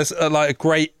 so there's like a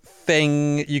great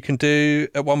thing you can do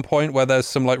at one point where there's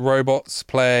some like robots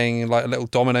playing like a little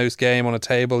dominoes game on a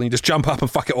table and you just jump up and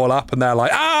fuck it all up and they're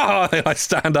like, they like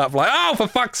stand up like, oh, for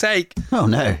fuck's sake. Oh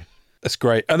no. It's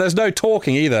great. And there's no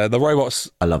talking either. The robots...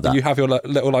 I love that. You have your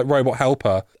little like robot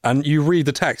helper and you read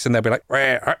the text and they'll be like...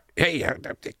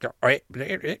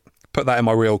 Put that in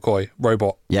my real Coy.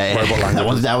 Robot. Yeah. Robot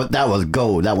language. that was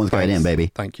gold. That one's going in, baby.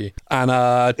 Thank you. And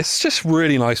it's just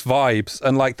really nice vibes.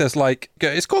 And like there's like...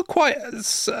 It's got quite...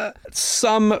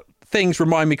 some things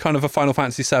remind me kind of a Final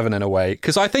Fantasy VII in a way.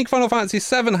 Because I think Final Fantasy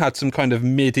VII had some kind of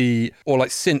MIDI or like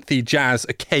synthy jazz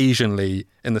occasionally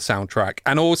in the soundtrack,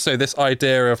 and also this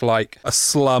idea of like a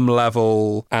slum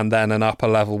level and then an upper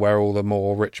level where all the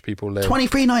more rich people live.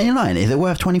 $23.99. Is it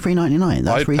worth $23.99?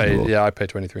 That's reasonable. I paid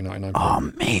 $23.99. Oh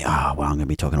mate, well, I'm going to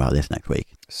be talking about this next week.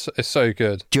 It's so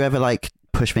good. Do you ever like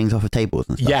push things off of tables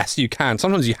and stuff? Yes, you can.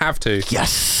 Sometimes you have to.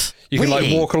 Yes. You can Really?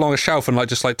 like walk along a shelf and like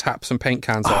just like tap some paint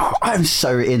cans off. I'm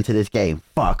so into this game.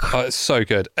 Fuck. Oh, it's so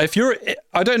good. If you're,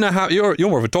 I don't know how you're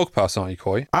more of a dog person, aren't you,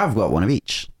 Coy? I've got one of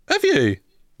each. Have you?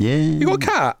 Yeah. You got a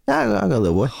cat? Yeah, I got a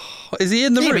little boy. Is he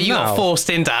in the Yeah, room but you now? got forced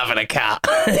into having a cat.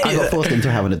 I got forced into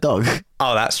having a dog.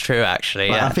 Oh, that's true, actually.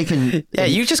 Like, Yeah. I'm thinking. Yeah,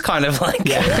 you just kind of like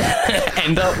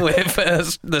end up with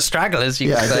the stragglers,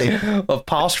 you could say, of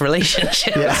past relationships.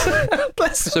 Yeah.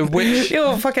 So which?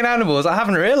 You're fucking animals. I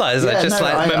haven't realised that. Just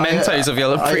mementos of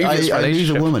your previous I use a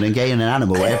relationship. woman and gain an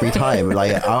animal every time.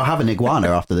 Like I'll have an iguana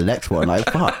after the next one. Like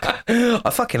fuck. I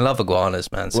fucking love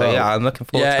iguanas, man. So Well, yeah, I'm looking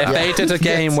forward Yeah, to if that. they did a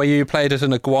game where you played as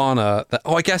an iguana,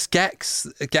 I guess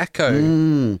gecko.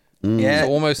 Yeah. It's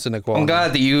almost an iguana. I'm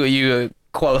glad that you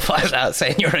qualified that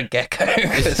saying you're a gecko.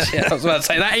 'Cause, yeah, I was about to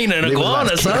say that ain't an It was about iguana,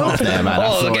 to kick son. off there, man. I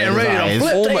Oh, saw they're it getting in his ready to eyes.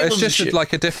 flip Almost, tables it's and just shit.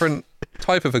 like a different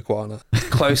type of iguana.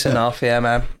 Close enough, yeah,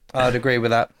 man. I'd agree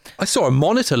with that. I saw a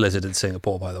monitor lizard in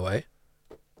Singapore, by the way.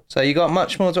 So you got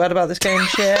much more to add about this game,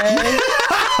 Shay?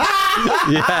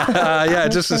 Yeah,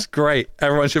 just as great.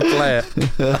 Everyone should play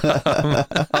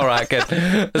it. All right, good.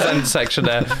 Let's end the section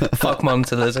there. Fuck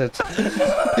monitor lizards.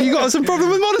 You got some problem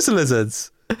with monitor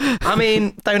lizards? I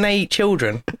mean, don't they eat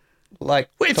children? Like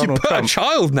If you Donald put Trump. a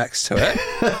child next to it,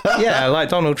 Yeah, like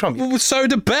Donald Trump. well, so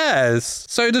do bears,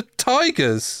 so do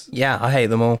tigers. Yeah, I hate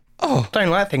them all. Oh. Don't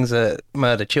like things that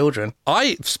murder children.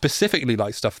 I specifically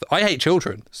like stuff that I hate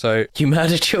children. So You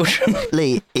murder children.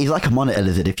 Lee, he's like a monitor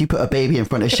lizard. If you put a baby in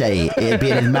front of Shay, it'd be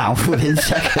in his mouth within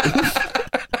seconds.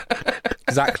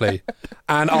 exactly.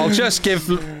 And I'll just give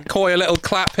Coy a little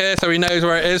clap here so he knows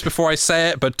where it is before I say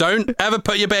it. But don't ever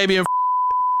put your baby in.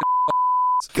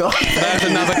 God. There's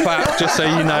another clap, just so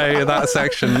you know that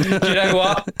section. Do you know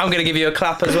what? I'm going to give you a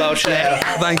clap as well, Shay.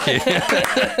 Thank you.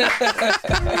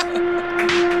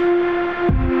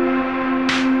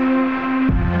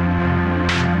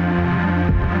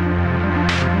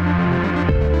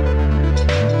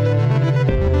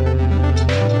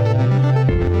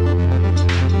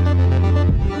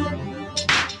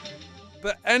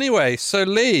 But anyway, so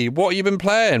Lee, what have you been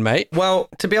playing, mate? Well,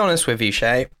 to be honest with you,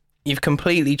 Shay, you've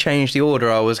completely changed the order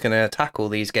I was going to tackle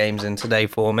these games in today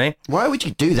for me. Why would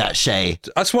you do that, Shay?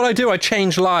 That's what I do. I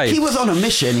change lives. He was on a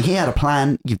mission. He had a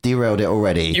plan. You've derailed it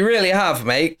already. You really have,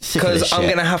 mate, Sick of because this I'm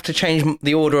shit. going to have to change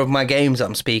the order of my games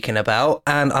I'm speaking about,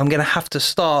 and I'm going to have to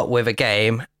start with a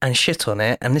game and shit on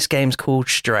it, and this game's called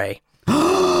Stray.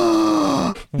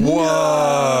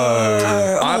 Whoa.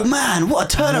 Oh man,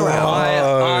 what a turnaround!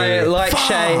 I like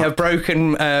Shay, have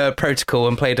broken protocol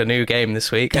and played a new game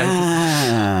this week, and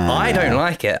I don't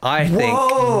like it. I think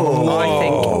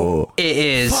it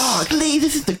is. Fuck, Lee,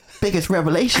 this is the biggest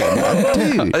revelation.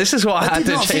 Dude, This is what I had did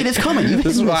to not see change. this coming. You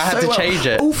This is why I had to change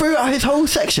it. All throughout his whole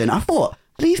section, I thought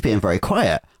Lee's being very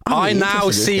quiet. I'm I really now interested in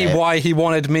this see game. why he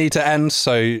wanted me to end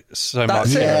so much.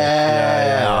 it.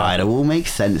 Yeah, all right, it all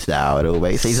makes sense now. It all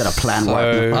makes sense. He's had a plan. So-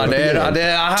 right I did. I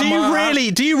had Do you my-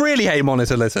 really hate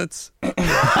monitor lizards? No,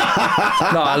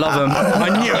 I love them. I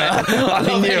knew it. I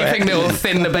love anything that will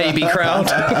thin the baby crowd.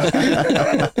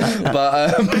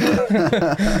 But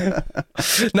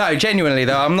no, genuinely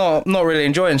though, I'm not really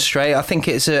enjoying Stray. I think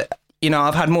it's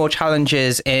I've had more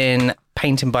challenges in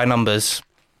painting by numbers.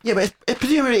 Yeah, but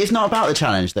presumably it's not about the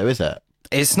challenge, though, is it?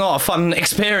 It's not a fun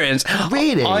experience.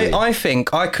 Really? I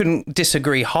think I couldn't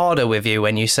disagree harder with you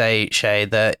when you say, Shay,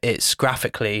 that it's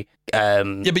graphically. Yeah,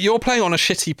 but you're playing on a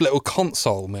shitty little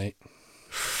console, mate.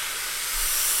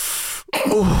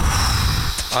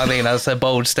 I think that's a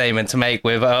bold statement to make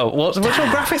with what's your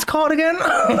graphics card again?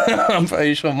 I'm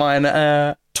pretty sure mine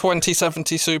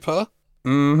 2070 Super?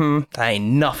 that ain't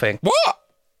nothing. What?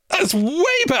 That's way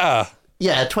better.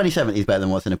 Yeah, 2070 is better than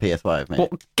what's in a PS5, mate. Well,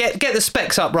 get the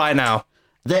specs up right now.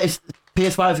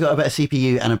 PS5's got a better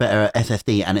CPU and a better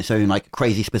SSD and its own like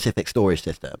crazy specific storage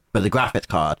system. But the graphics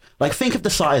card, like think of the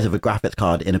size of a graphics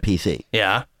card in a PC,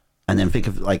 Yeah. and then think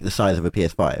of like the size of a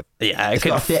PS5. Yeah, It's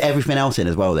got to fit everything else in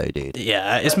as well, though, dude.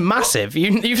 yeah, it's massive.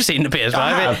 You've seen the PS5. I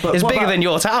have, but It's what bigger about- than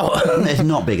your tower. It's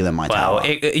not bigger than my Well, tower.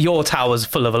 your tower's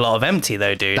full of a lot of empty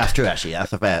though, dude. That's true, actually.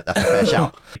 That's a fair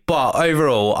shout. But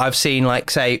overall, I've seen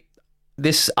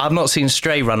I've not seen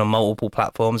Stray run on multiple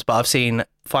platforms, but I've seen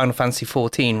Final Fantasy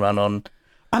 14 run on.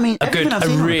 I mean, everything I've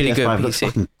seen on really the good PS5 looks PC.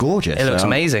 fucking gorgeous. It looks so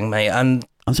amazing, mate. And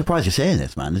I'm surprised you're saying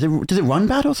this, man. Does it run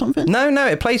bad or something? no,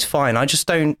 it plays fine. I just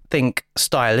don't think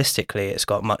stylistically it's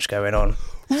got much going on.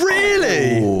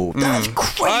 Really? Oh, that's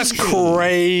crazy. That's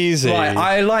crazy. Right,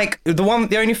 I like the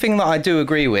only thing that I do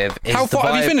agree with is How the far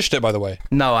have you vibe- finished it, by the way?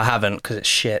 No, I haven't because it's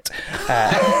shit.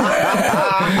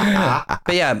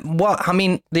 But yeah,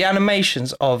 the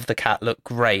animations of the cat look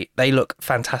great. They look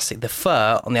fantastic. The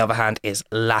fur, on the other hand, is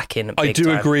lacking. I big do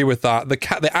time. agree with that.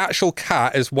 The actual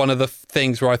cat is one of the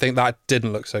things where I think that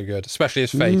didn't look so good, especially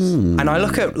his face. And I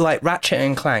look at like Ratchet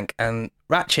and Clank, and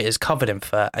Ratchet is covered in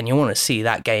fur, and you want to see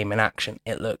that game in action.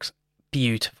 It looks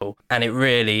beautiful, and it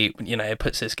really, it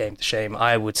puts this game to shame,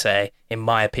 I would say, in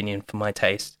my opinion, for my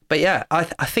taste. But yeah, I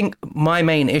think my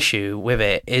main issue with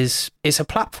it is it's a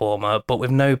platformer, but with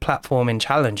no platforming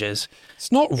challenges. It's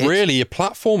not really a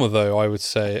platformer, though, I would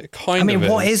say. It kind of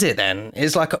What is it then?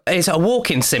 It's like it's a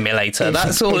walking simulator.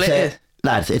 That's all it is.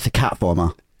 Lads, it's a cat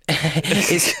former.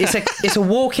 It's a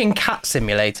walking cat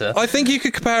simulator. I think you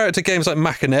could compare it to games like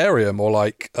Machinarium or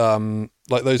like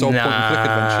those old point and click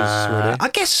adventures, really. I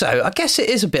guess so. I guess it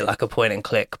is a bit like a point and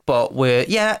click, but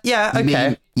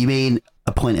okay. You mean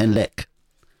a point and lick?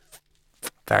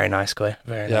 Very nice, guy.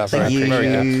 Very Yeah, nice. very, you. very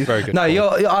good. Very good. No,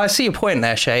 call. I see your point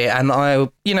there, Shay, and I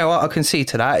can see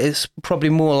to that. It's probably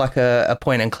more like a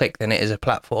point and click than it is a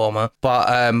platformer.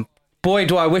 But boy,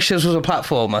 do I wish this was a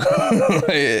platformer.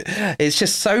 It's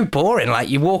just so boring. Like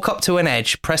you walk up to an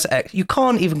edge, press X. You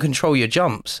can't even control your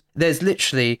jumps. There's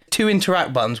literally two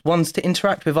interact buttons. One's to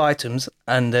interact with items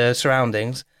and the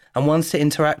surroundings, and one's to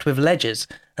interact with ledges,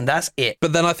 and that's it.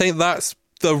 But then I think that's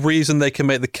the reason they can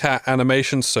make the cat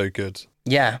animation so good.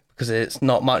 Yeah, because it's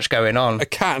not much going on. A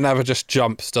cat never just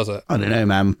jumps, does it? I don't know,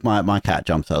 man. My cat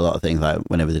jumps at a lot of things, like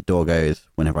whenever the door goes,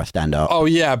 whenever I stand up. Oh,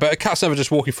 yeah, but a cat's never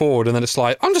just walking forward and then it's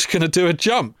like, I'm just going to do a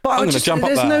jump. I'm going to jump up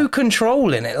there. There's no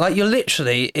control in it. Like,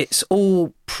 it's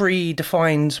all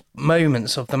predefined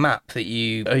moments of the map that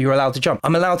you're allowed to jump.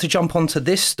 I'm allowed to jump onto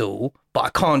this stool, but I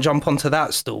can't jump onto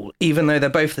that stool, even though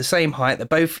they're both the same height. They're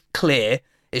both clear.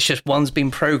 It's just one's been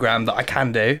programmed that I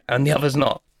can do and the other's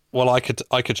not. Well, I could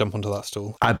jump onto that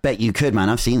stool. I bet you could, man.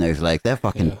 I've seen those legs. They're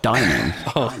fucking diamonds.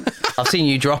 I've seen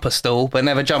you drop a stool, but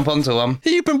never jump onto one.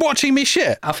 You've been watching me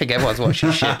shit. I think everyone's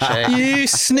watching shit, Shay. You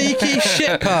sneaky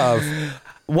shit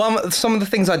perv. Some of the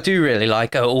things I do really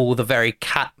like are all the very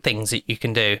cat things that you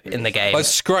can do in the game. Like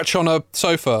scratch on a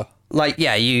sofa. Like,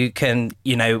 yeah, you can,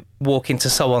 walk into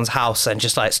someone's house and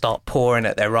just like start pouring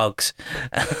at their rugs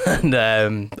and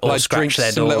or like scratch drink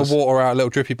their some doors. little water out, a little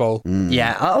drippy bowl.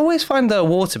 Yeah, I always find the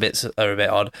water bits are a bit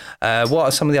odd. What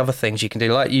are some of the other things you can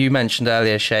do? Like you mentioned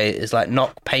earlier, Shay, is like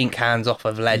knock paint cans off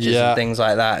of ledges and things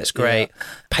like that. It's great. Yeah.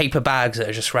 Paper bags that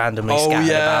are just randomly scattered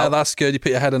about. That's good. You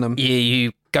put your head in them.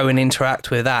 You go and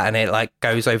interact with that and it like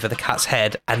goes over the cat's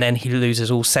head and then he loses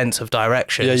all sense of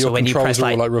direction. Yeah, so when you press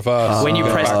like reverse. When you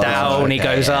press down, he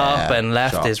goes up and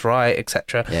left is right,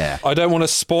 etc. Yeah. I don't want to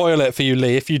spoil it for you,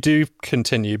 Lee, if you do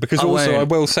continue, because I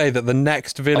will say that the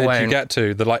next village you get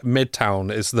to, the like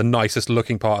Midtown, is the nicest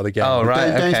looking part of the game. Oh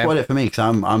right, don't spoil it for me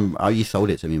because you sold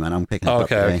it to me, man. I'm picking it up.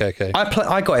 Okay.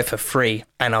 I got it for free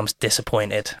and I'm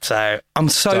disappointed. So I'm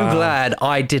so glad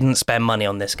I didn't spend money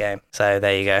on this game. So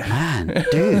there you go, man.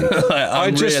 Dude,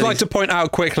 I'd just like to point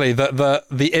out quickly that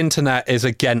the internet is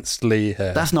against Lee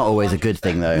here. That's not always a good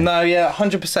thing, though. No, yeah,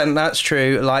 100%. That's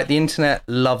true. Like the internet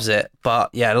loves it,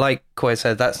 but yeah, like Koi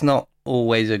said, that's not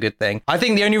always a good thing. I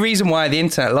think the only reason why the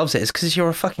internet loves it is because you're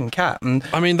a fucking cat. And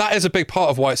I mean, that is a big part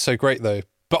of why it's so great, though.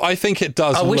 But I think it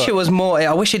does. I wish it was more.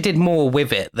 I wish it did more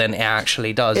with it than it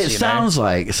actually does. It sounds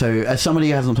like, so as somebody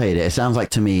who hasn't played it sounds like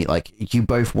to me like you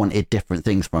both wanted different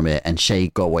things from it, and Shay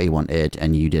got what he wanted,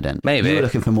 and you didn't. Maybe you were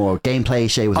looking for more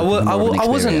gameplay. Shay was. I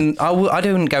wasn't. I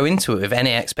didn't go into it with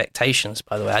any expectations.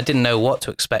 By the way, I didn't know what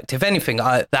to expect. If anything,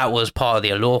 that was part of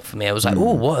the allure for me. I was like,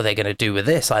 oh, what are they going to do with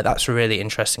this? Like, that's a really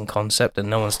interesting concept that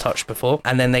no one's touched before.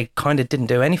 And then they kind of didn't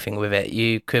do anything with it.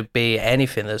 You could be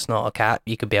anything that's not a cat.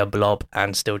 You could be a blob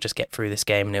and still just get through this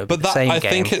game, and it would be the same game. I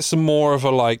think it's more of a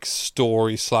like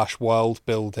story / world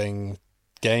building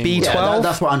game. B12. Yeah,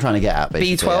 that's what I'm trying to get at.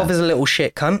 B12 is a little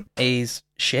shit cunt. He's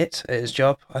shit at his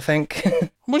job, I think.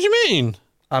 What do you mean?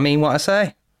 I mean what I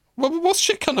say. What's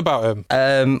shit cunt about him?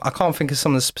 I can't think of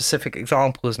some of the specific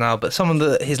examples now, but some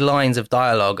of his lines of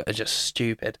dialogue are just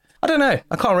stupid. I don't know.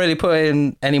 I can't really put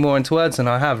in any more into words than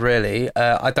I have, really.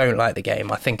 I don't like the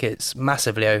game. I think it's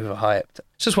massively overhyped.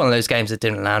 It's just one of those games that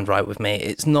didn't land right with me.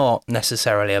 It's not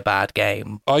necessarily a bad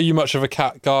game. Are you much of a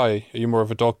cat guy? Are you more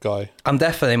of a dog guy? I'm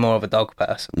definitely more of a dog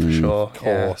person, for sure.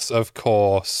 Of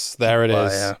course. There it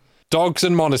is. Yeah. Dogs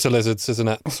and monitor lizards, isn't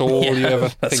it? That's all you ever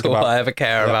think about. That's all I ever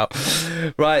care about.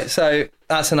 Right, so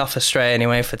that's enough for Stray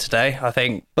anyway for today, I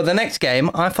think. But the next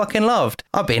game I fucking loved.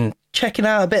 I've been checking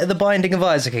out a bit of The Binding of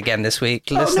Isaac again this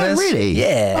week, listeners. No, really?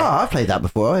 Yeah. Oh, I've played that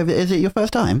before. Is it your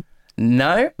first time?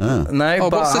 No. Oh,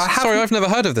 but what's this? Sorry, I've never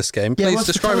heard of this game. Please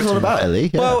describe it to me. About it,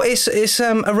 Lee? Yeah. Well, it's a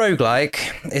roguelike.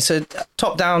 It's a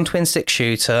top-down twin-stick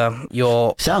shooter.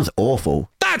 Sounds awful.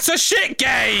 That's a shit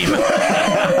game!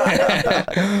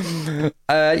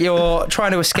 You're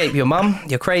trying to escape your mum,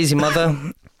 your crazy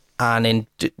mother, and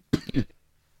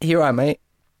you're right, mate.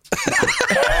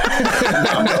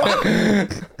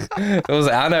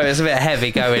 I know it's a bit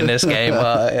heavy going this game,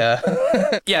 but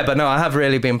yeah. But no, I have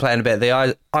really been playing a bit of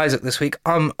the Isaac this week.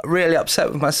 I'm really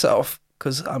upset with myself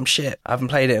because I'm shit. I haven't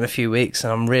played it in a few weeks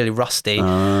and I'm really rusty.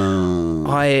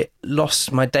 I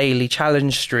lost my daily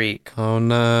challenge streak. Oh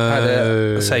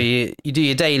no. So you do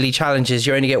your daily challenges,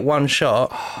 you only get one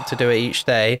shot to do it each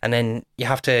day, and then you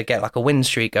have to get like a win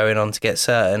streak going on to get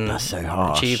certain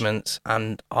achievements.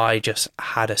 And I just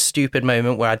had a stupid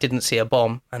moment where I didn't see a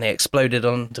bomb and it exploded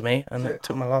onto me and it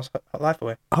took my last life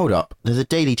away. Hold up, there's a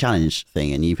daily challenge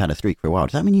thing and you've had a streak for a while.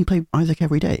 Does that mean you play Isaac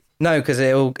every day? No, because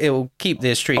it'll keep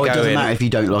the streak going. It doesn't matter if you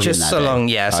don't log just in that so day.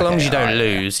 long, so long as you don't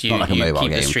lose, you like keep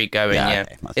game. the streak going. Yeah,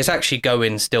 okay, it's actually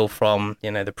going still from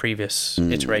the previous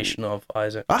iteration of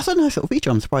Isaac. That's a nice little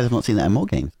feature. I'm surprised I've not seen that in more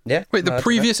games. Yeah. Wait, the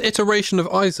previous iteration of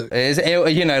Isaac? Is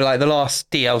like the last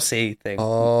DLC thing.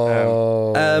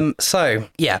 Oh. So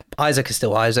yeah, Isaac is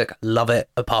still Isaac. Love it.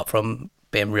 Apart from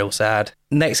being real sad.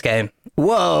 Next game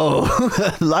Whoa!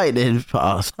 Lightning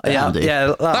fast. Yeah, Andy.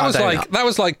 yeah. That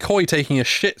was like Koi taking a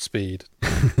shit speed.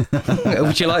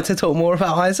 Would you like to talk more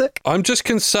about Isaac? I'm just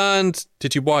concerned.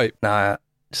 Did you wipe? No,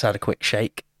 just had a quick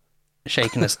shake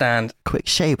in the stand. Quick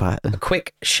shape. I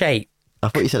Quick shake.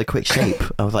 thought you said a quick shape.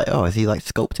 I was like, oh, is he like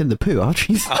sculpting the poo? Oh,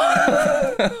 jeez.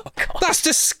 That's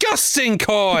disgusting,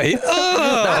 Koi.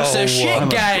 Oh. That's a shit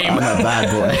game. I'm a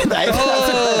bad boy. That's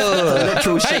a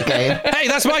literal shit game. Hey,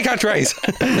 that's my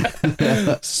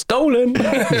catchphrase. Stolen.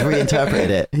 He's reinterpreted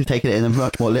it. He's taken it in a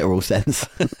much more literal sense.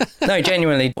 No,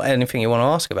 genuinely, anything you want to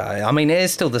ask about it. I mean, it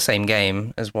is still the same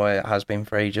game as what it has been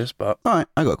for ages, but All right,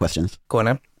 I got questions. go on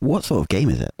then. What sort of game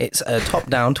is it? It's a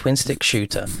top-down twin-stick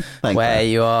shooter Thank where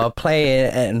you are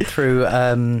playing and through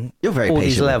You're very all patient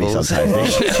these with me levels,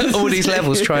 sometimes. all these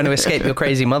levels trying to escape your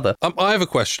crazy mother. I have a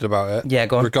question about it. Yeah,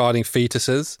 go on. Regarding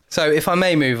fetuses. So, if I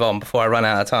may move on before I run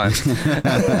out of time,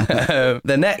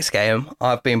 the next game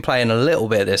I've been playing a little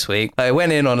bit this week. I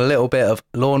went in on a little bit of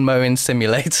lawn mowing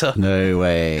simulator. No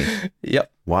way.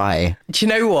 Yep. Why? Do you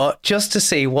know what? Just to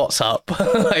see what's up.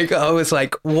 Like I was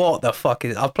like, what the fuck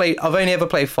is? I've only ever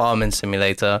played Farming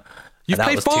Simulator. You've That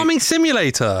played was too- Farming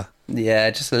Simulator. Yeah,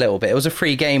 just a little bit. It was a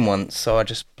free game once, so I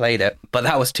just played it. But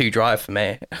that was too dry for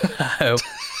me.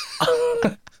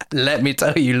 Let me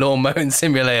tell you, Lawn Mowing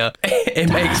Simulator, it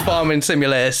makes Farming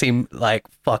Simulator seem like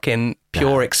fucking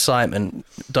pure excitement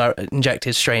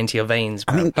injected straight into your veins.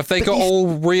 Man. Have they got all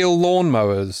real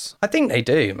lawnmowers? I think they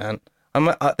do, man.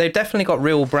 They've definitely got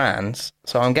real brands,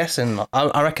 so I'm guessing.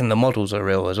 I reckon the models are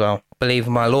real as well. I believe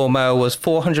my lawnmower was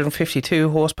 452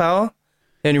 horsepower.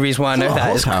 The only reason why I know Not a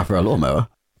that is horsepower for a lawnmower.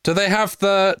 Do they have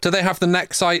the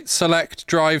Nexite Select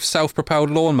Drive self-propelled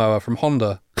lawnmower from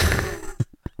Honda?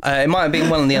 it might have been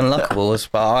one of the unlockables,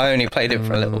 but I only played it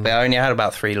for a little bit. I only had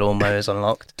about 3 lawnmowers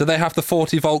unlocked. Do they have the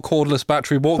 40-volt cordless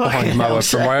battery walk-behind mower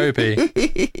from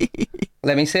Ryobi?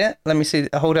 Let me see it. Let me see.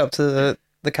 Hold it up to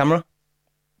the camera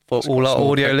for all our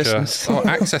Small audio picture. listeners. Oh,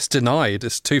 access denied.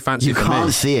 It's too fancy You for can't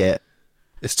me. see it.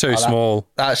 It's too small.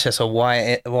 That's just a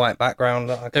white background.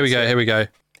 that I can Here we see. go.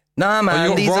 Nah,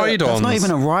 man. Oh, these you got are- ride-ons. It's not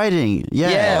even a riding. Yeah.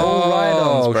 Yeah, all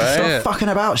ride-ons, bro. Stop shit. fucking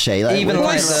about, Shay. Like, Even what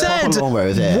like kind of the- proper said lawnmower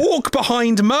is it? walk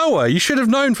behind mower. You should have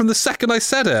known from the second I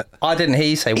said it. I didn't hear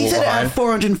you say He walk said it behind. had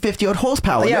 450 odd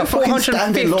horsepower. Yeah, No fucking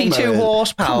standing 452 lawnmower. Come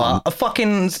horsepower. on. A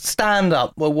fucking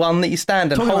stand-up, one that you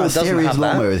stand and Talking hold about doesn't serious have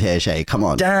that. lawnmowers here, Shay. Come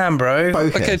on. Damn, bro.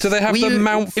 Focus. Okay, do they have Will the you-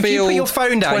 Mount if you put your 28M?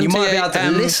 phone down, you might be able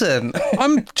to listen.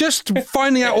 I'm just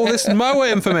finding out all this mower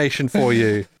information for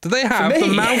you. Do they have the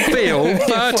me? Mountfield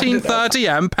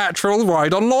 1330M petrol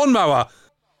ride-on lawnmower?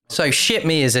 So shit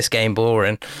me, is this game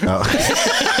boring? Oh.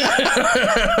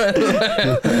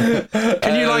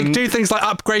 Can you like do things like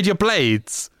upgrade your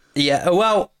blades? Yeah,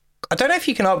 well, I don't know if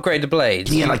you can upgrade the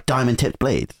blades. You get like diamond tipped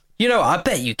blades. You know, I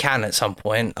bet you can at some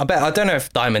point. I don't know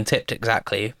if diamond tipped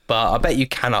exactly, but I bet you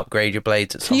can upgrade your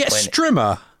blades at some Can you get point.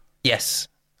 strimmer? Yes.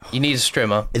 You need a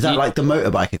strimmer. Is that like the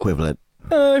motorbike equivalent?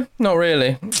 No, not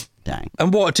really. Dang.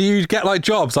 And what, do you get like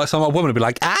jobs? Like some old woman would be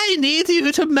like, I need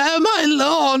you to mow my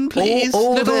lawn, please,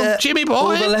 little Jimmy boy.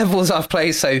 All the levels I've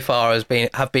played so far have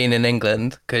been in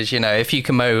England, because, you know, if you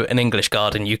can mow an English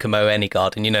garden, you can mow any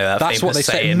garden. You know that That's what they famous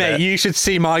say. saying Mate, that- you should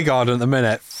see my garden at the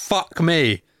minute. Fuck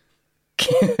me.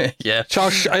 yeah.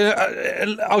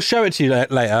 I'll show it to you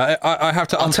later. I have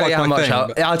to I'll tell unplug you how my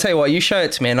much. thing. I'll tell you what. You show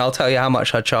it to me, and I'll tell you how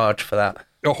much I charge for that.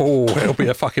 Oh, it'll be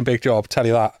a fucking big job, tell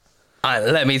you that.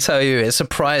 Let me tell you, it's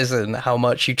surprising how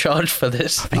much you charge for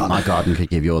this. I think my garden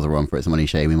could give yours a run for its money,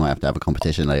 Shay. We might have to have a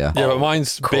competition later. Yeah, but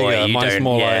mine's bigger. You Mine's don't-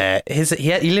 more yeah.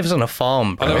 He lives on a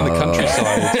farm, like... I bro. live in the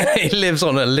countryside. He lives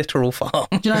on a literal farm.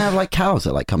 Do you not have like cows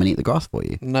that like come and eat the grass for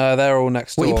you? No, they're all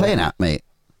next door. What are you playing at, mate?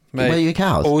 Mate, Where are your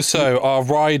cows? Also, our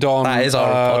ride-on That is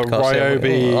our podcast, yeah.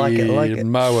 Ryobi Like it.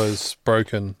 mower's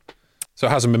broken. So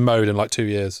it hasn't been mowed in like 2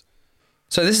 years.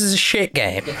 So this is a shit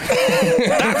game.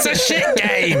 That's a shit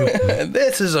game!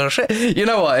 This is a shit. You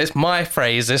know what? It's my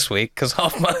phrase this week, because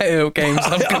half my games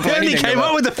I'm I complaining only came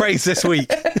about. up with the phrase this week.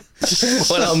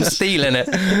 Well, I'm stealing it.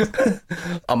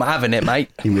 I'm having it, mate.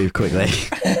 You move quickly.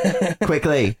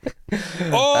 Quickly.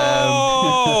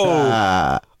 Oh!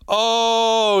 Ah.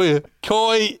 Oh!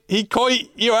 He coit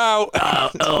you out.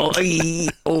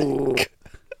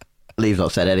 Leaves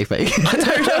not said anything. I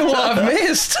don't know what I've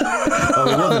missed. Oh,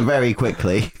 it wasn't very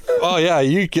quickly. Oh yeah,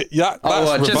 you get that.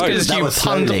 That's Just remote. because That was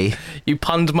slowly. you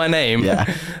punned my name. Yeah.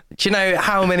 Do you know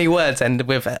how many words end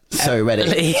with So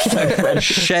ready.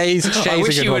 Shay's I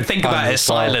wish a good you one would think for about puns it as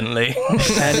well. silently.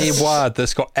 Any word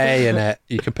that's got A in it,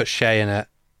 you can put Shay in it.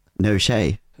 No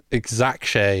Shay. Exact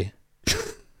Shay.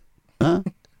 Huh?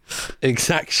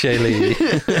 Exact Shay Lee.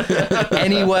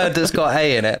 Any word that's got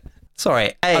A in it.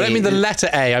 Sorry, A. I don't mean the letter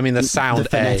A, I mean the sound The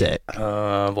phonetic.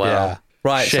 Well. Yeah.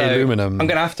 Right, Shea so aluminum. I'm going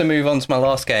to have to move on to my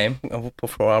last game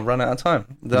before I run out of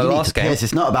time. The You need last to game. piss.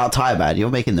 It's not about time, man. You're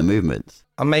making the movements.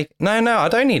 No, I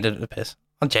don't need a piss.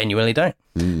 I genuinely don't.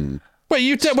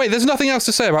 Wait, there's nothing else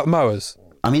to say about mowers.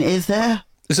 I mean, is there?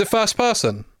 Is it first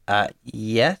person?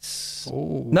 Yes.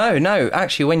 No.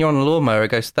 Actually, when you're on a lawnmower, it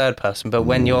goes third person. But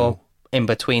when you're in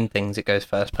between things, it goes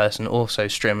first person. Also,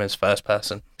 Strimmer's first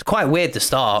person. It's quite weird to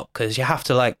start because you have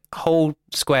to like hold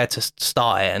square to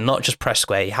start it and not just press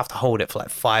square. You have to hold it for like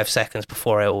 5 seconds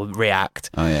before it will react.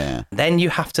 Oh, yeah. Then you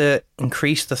have to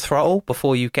increase the throttle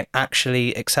before you can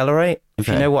actually accelerate, if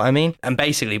you Okay. know what I mean. And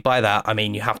basically by that, I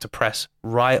mean you have to press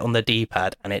right on the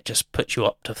D-pad and it just puts you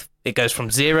up to... It goes from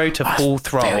 0 to full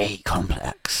throttle. Very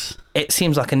complex. It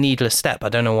seems like a needless step. I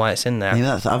don't know why it's in there. Maybe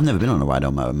I've never been on a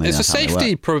ride-on mower. Maybe It's a that's how they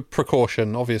safety work.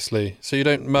 precaution, obviously, so you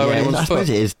don't mow Yeah, I anyone's suppose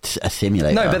foot. it is a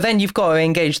simulator. No, but then you've got to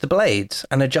engage the blades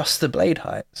and adjust the blade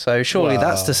height. So surely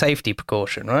that's the safety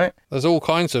precaution, right? There's all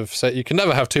kinds of... You can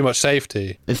never have too much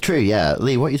safety. It's true, yeah.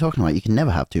 Lee, what are you talking about? You can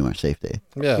never have too much safety.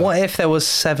 Yeah. What if there was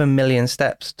 7 million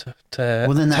steps to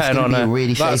Well, then that's turn going on to be a a...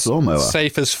 really That's safe lawnmower.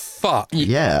 safe as fuck.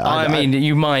 Yeah. I mean,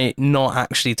 you might not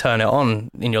actually turn it on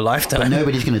in your but lifetime.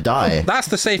 nobody's going to die. That's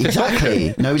the safest option.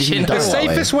 Exactly. Nobody's going to die The that way.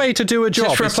 safest way to do a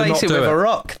job Just is to not replace it do with it. a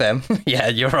rock then. Yeah,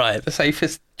 you're right. The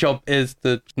safest job is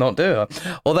to not do it.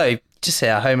 Although, just sit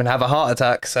at home and have a heart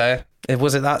attack. So,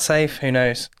 was it that safe? Who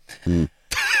knows?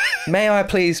 May I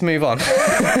please move on?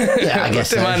 Yeah, I guess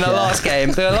To so. the yeah. last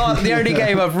game. The only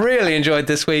game I've really enjoyed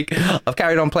this week. I've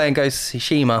carried on playing Ghost of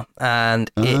Tsushima, and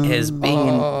it has been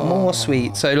more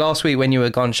sweet. So last week when you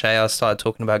were gone, Shay, I started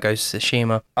talking about Ghost of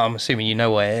Tsushima. I'm assuming you know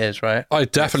what it is, right? I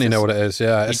definitely know what it is,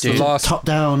 yeah. It's the do. last...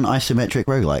 Top-down isometric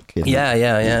roguelike. isn't it?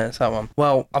 Yeah, it's that one.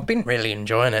 Well, I've been really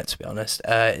enjoying it, to be honest.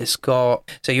 It's got...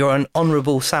 So you're an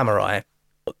honourable samurai.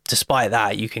 Despite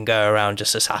that, you can go around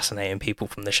just assassinating people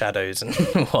from the shadows and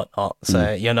whatnot.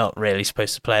 So you're not really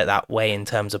supposed to play it that way in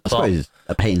terms of I plot. suppose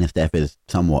a painless death is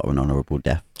somewhat of an honourable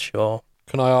death. Sure.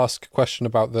 Can I ask a question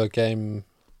about the game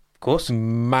Of course.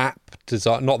 map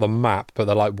design? Not the map, but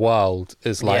the like world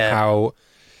is like Yeah. how...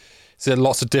 Is there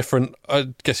lots of different... I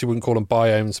guess you wouldn't call them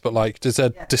biomes, but like, is there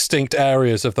distinct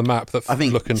areas of the map that I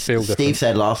think look and feel Steve different?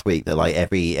 said last week that like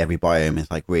every biome is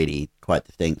like really quite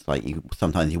distinct. Like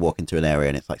sometimes you walk into an area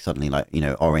and it's like suddenly like, you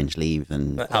know, orange leaves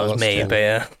and... That was that's me, true. but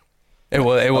yeah. It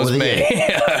was was it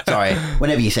me. Sorry,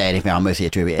 whenever you say anything, I'll mostly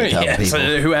attribute it to other Yeah, people.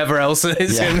 so whoever else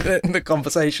is Yeah. in the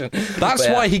conversation. That's But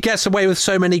yeah. why he gets away with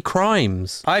so many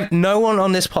crimes. No one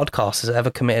on this podcast has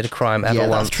ever committed a crime ever Yeah,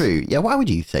 once. that's true. Yeah, why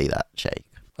would you say that, Shay?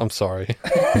 I'm sorry.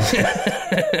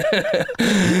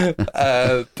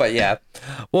 But yeah,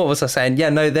 what was I saying? Yeah,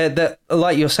 no, they're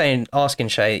like you're saying, asking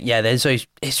Shay. Yeah, there's those.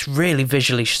 It's really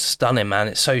visually stunning, man.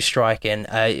 It's so striking.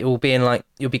 It will be in like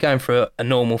you'll be going through a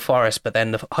normal forest, but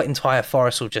then the entire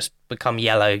forest will just become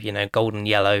yellow. You know, golden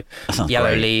yellow, sounds yellow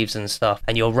great. leaves and stuff.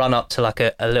 And you'll run up to like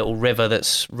a little river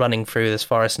that's running through this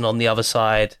forest, and on the other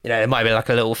side, you know, it might be like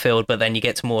a little field, but then you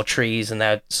get to more trees, and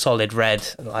they're solid red,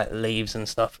 like leaves and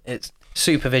stuff. It's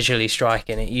super visually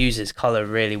striking. It uses color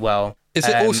really well. Is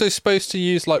it also supposed to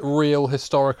use like real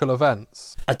historical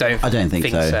events? I don't think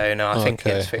so. No, I think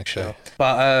Okay, it's fictional. okay.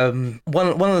 But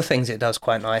one of the things it does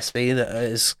quite nicely that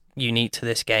is unique to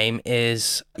this game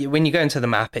is when you go into the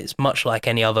map, it's much like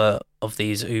any other of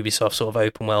these Ubisoft sort of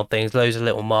open world things. Loads of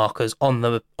little markers on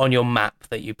your map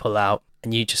that you pull out,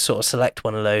 and you just sort of select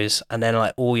one of those, and then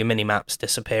like all your mini maps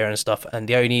disappear and stuff. And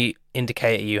the only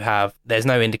indicator you have, there's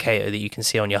no indicator that you can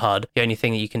see on your HUD. The only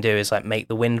thing that you can do is like make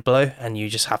the wind blow, and you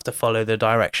just have to follow the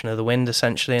direction of the wind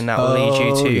essentially, and that will lead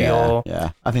you to your Yeah,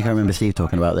 I think I remember Steve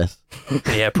talking about this.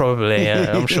 yeah, probably.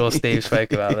 Yeah. I'm sure Steve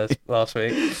spoke about this last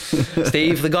week.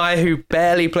 Steve, the guy who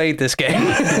barely played this game.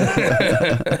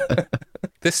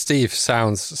 This Steve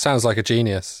sounds like a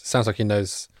genius. Sounds like he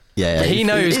knows. Yeah, He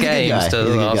knows games, to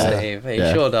does our Steve. He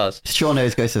sure does. Sure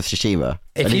knows Ghost of Tsushima.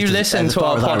 If At you least listen as to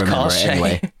far our as I remember podcast, it Shay,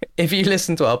 anyway. if you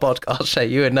listen to our podcast, Shay,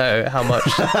 you would know how much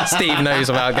Steve knows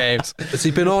about games. Has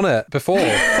he been on it before?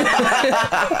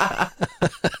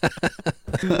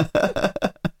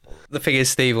 The thing is,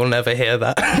 Steve will never hear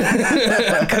that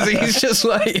because he's just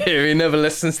like you. He never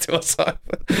listens to us.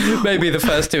 Maybe the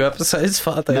first 2 episodes,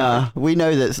 Father. Nah, we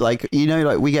know that's like, you know,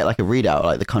 like we get like a readout,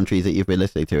 like the countries that you've been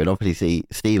listening to, and obviously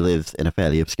Steve lives in a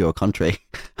fairly obscure country.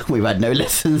 We've had no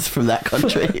listens from that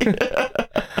country.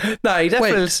 No, he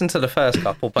definitely Wait. listened to the first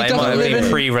couple, but He it might have doesn't live been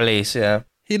in- pre-release. Yeah.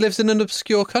 He lives in an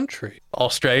obscure country.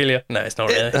 Australia. No, it's not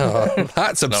really. Oh,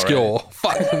 that's obscure.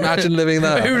 Fuck, imagine living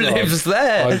there. Who lives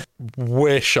there? I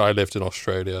wish I lived in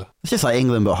Australia. It's just like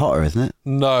England, but hotter, isn't it?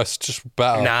 No, it's just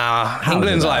better. Nah, How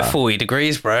England's is like that? 40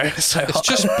 degrees, bro. So It's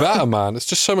just better, man. It's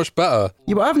just so much better.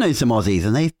 Yeah, but I've known some Aussies,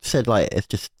 and they said like it's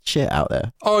just shit out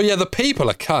there. Oh, yeah, the people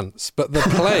are cunts, but the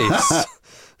place...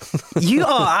 You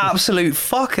are absolute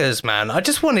fuckers, man. I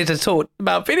just wanted to talk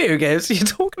about video games. You're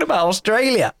talking about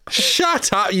Australia.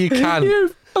 Shut up, you can.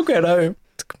 I'm going home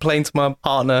to complain to my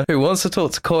partner who wants to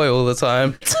talk to Koi all the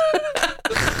time.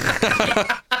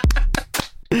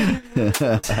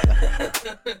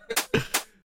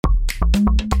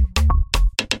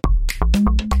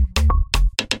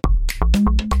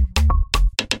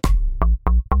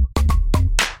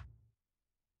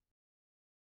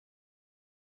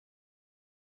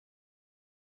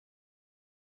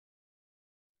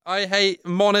 I hate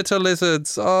monitor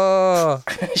lizards. Oh.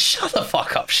 Shut the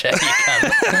fuck up, Shay. You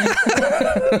can.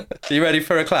 Are you ready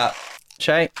for a clap?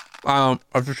 Shay? I've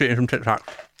just eaten some Tic Tacs.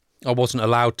 I wasn't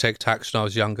allowed Tic Tacs when I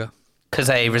was younger. Because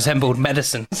they resembled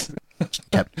medicines.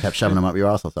 Kept shoving them up your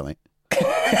ass or something.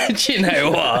 Do you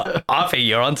know what? I think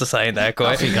you're onto something there,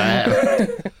 Koi.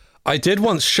 I did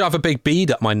once shove a big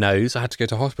bead up my nose. I had to go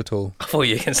to hospital. I thought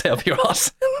you were going to say up your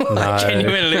ass. No.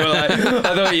 Genuinely, I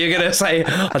thought you were going to say,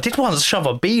 I did once shove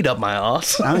a bead up my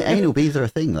ass. I mean, anal beads are a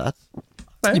thing, lads.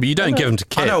 Yeah, but you don't give them to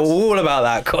kids. I know all about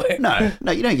that, Koi. No,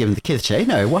 you don't give them to kids, Shay.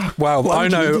 No. Why Well, why I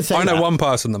would you need know to say that? one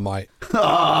person that might.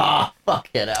 Ah, fuck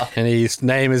it out. And his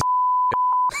name is...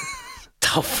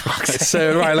 Oh, fuck.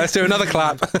 So, right, let's do another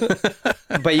clap.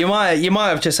 But you might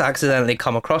have just accidentally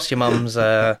come across your mum's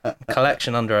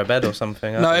collection under her bed or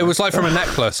something. No, it was like from a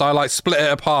necklace. I like split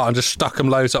it apart and just stuck them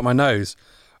loads up my nose.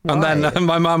 And then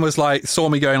my mum was like, saw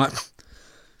me going like...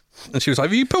 And she was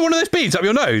like, you put one of those beads up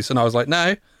your nose? And I was like,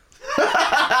 no.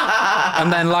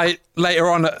 And then like later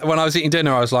on when I was eating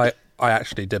dinner, I was like, I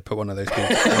actually did put one of those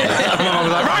beads. And my mum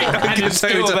was like, right. And it's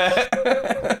still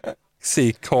there.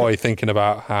 See Koi thinking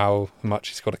about how much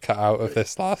he's got to cut out of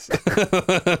this last.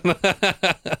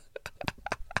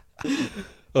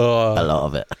 A lot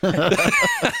of it.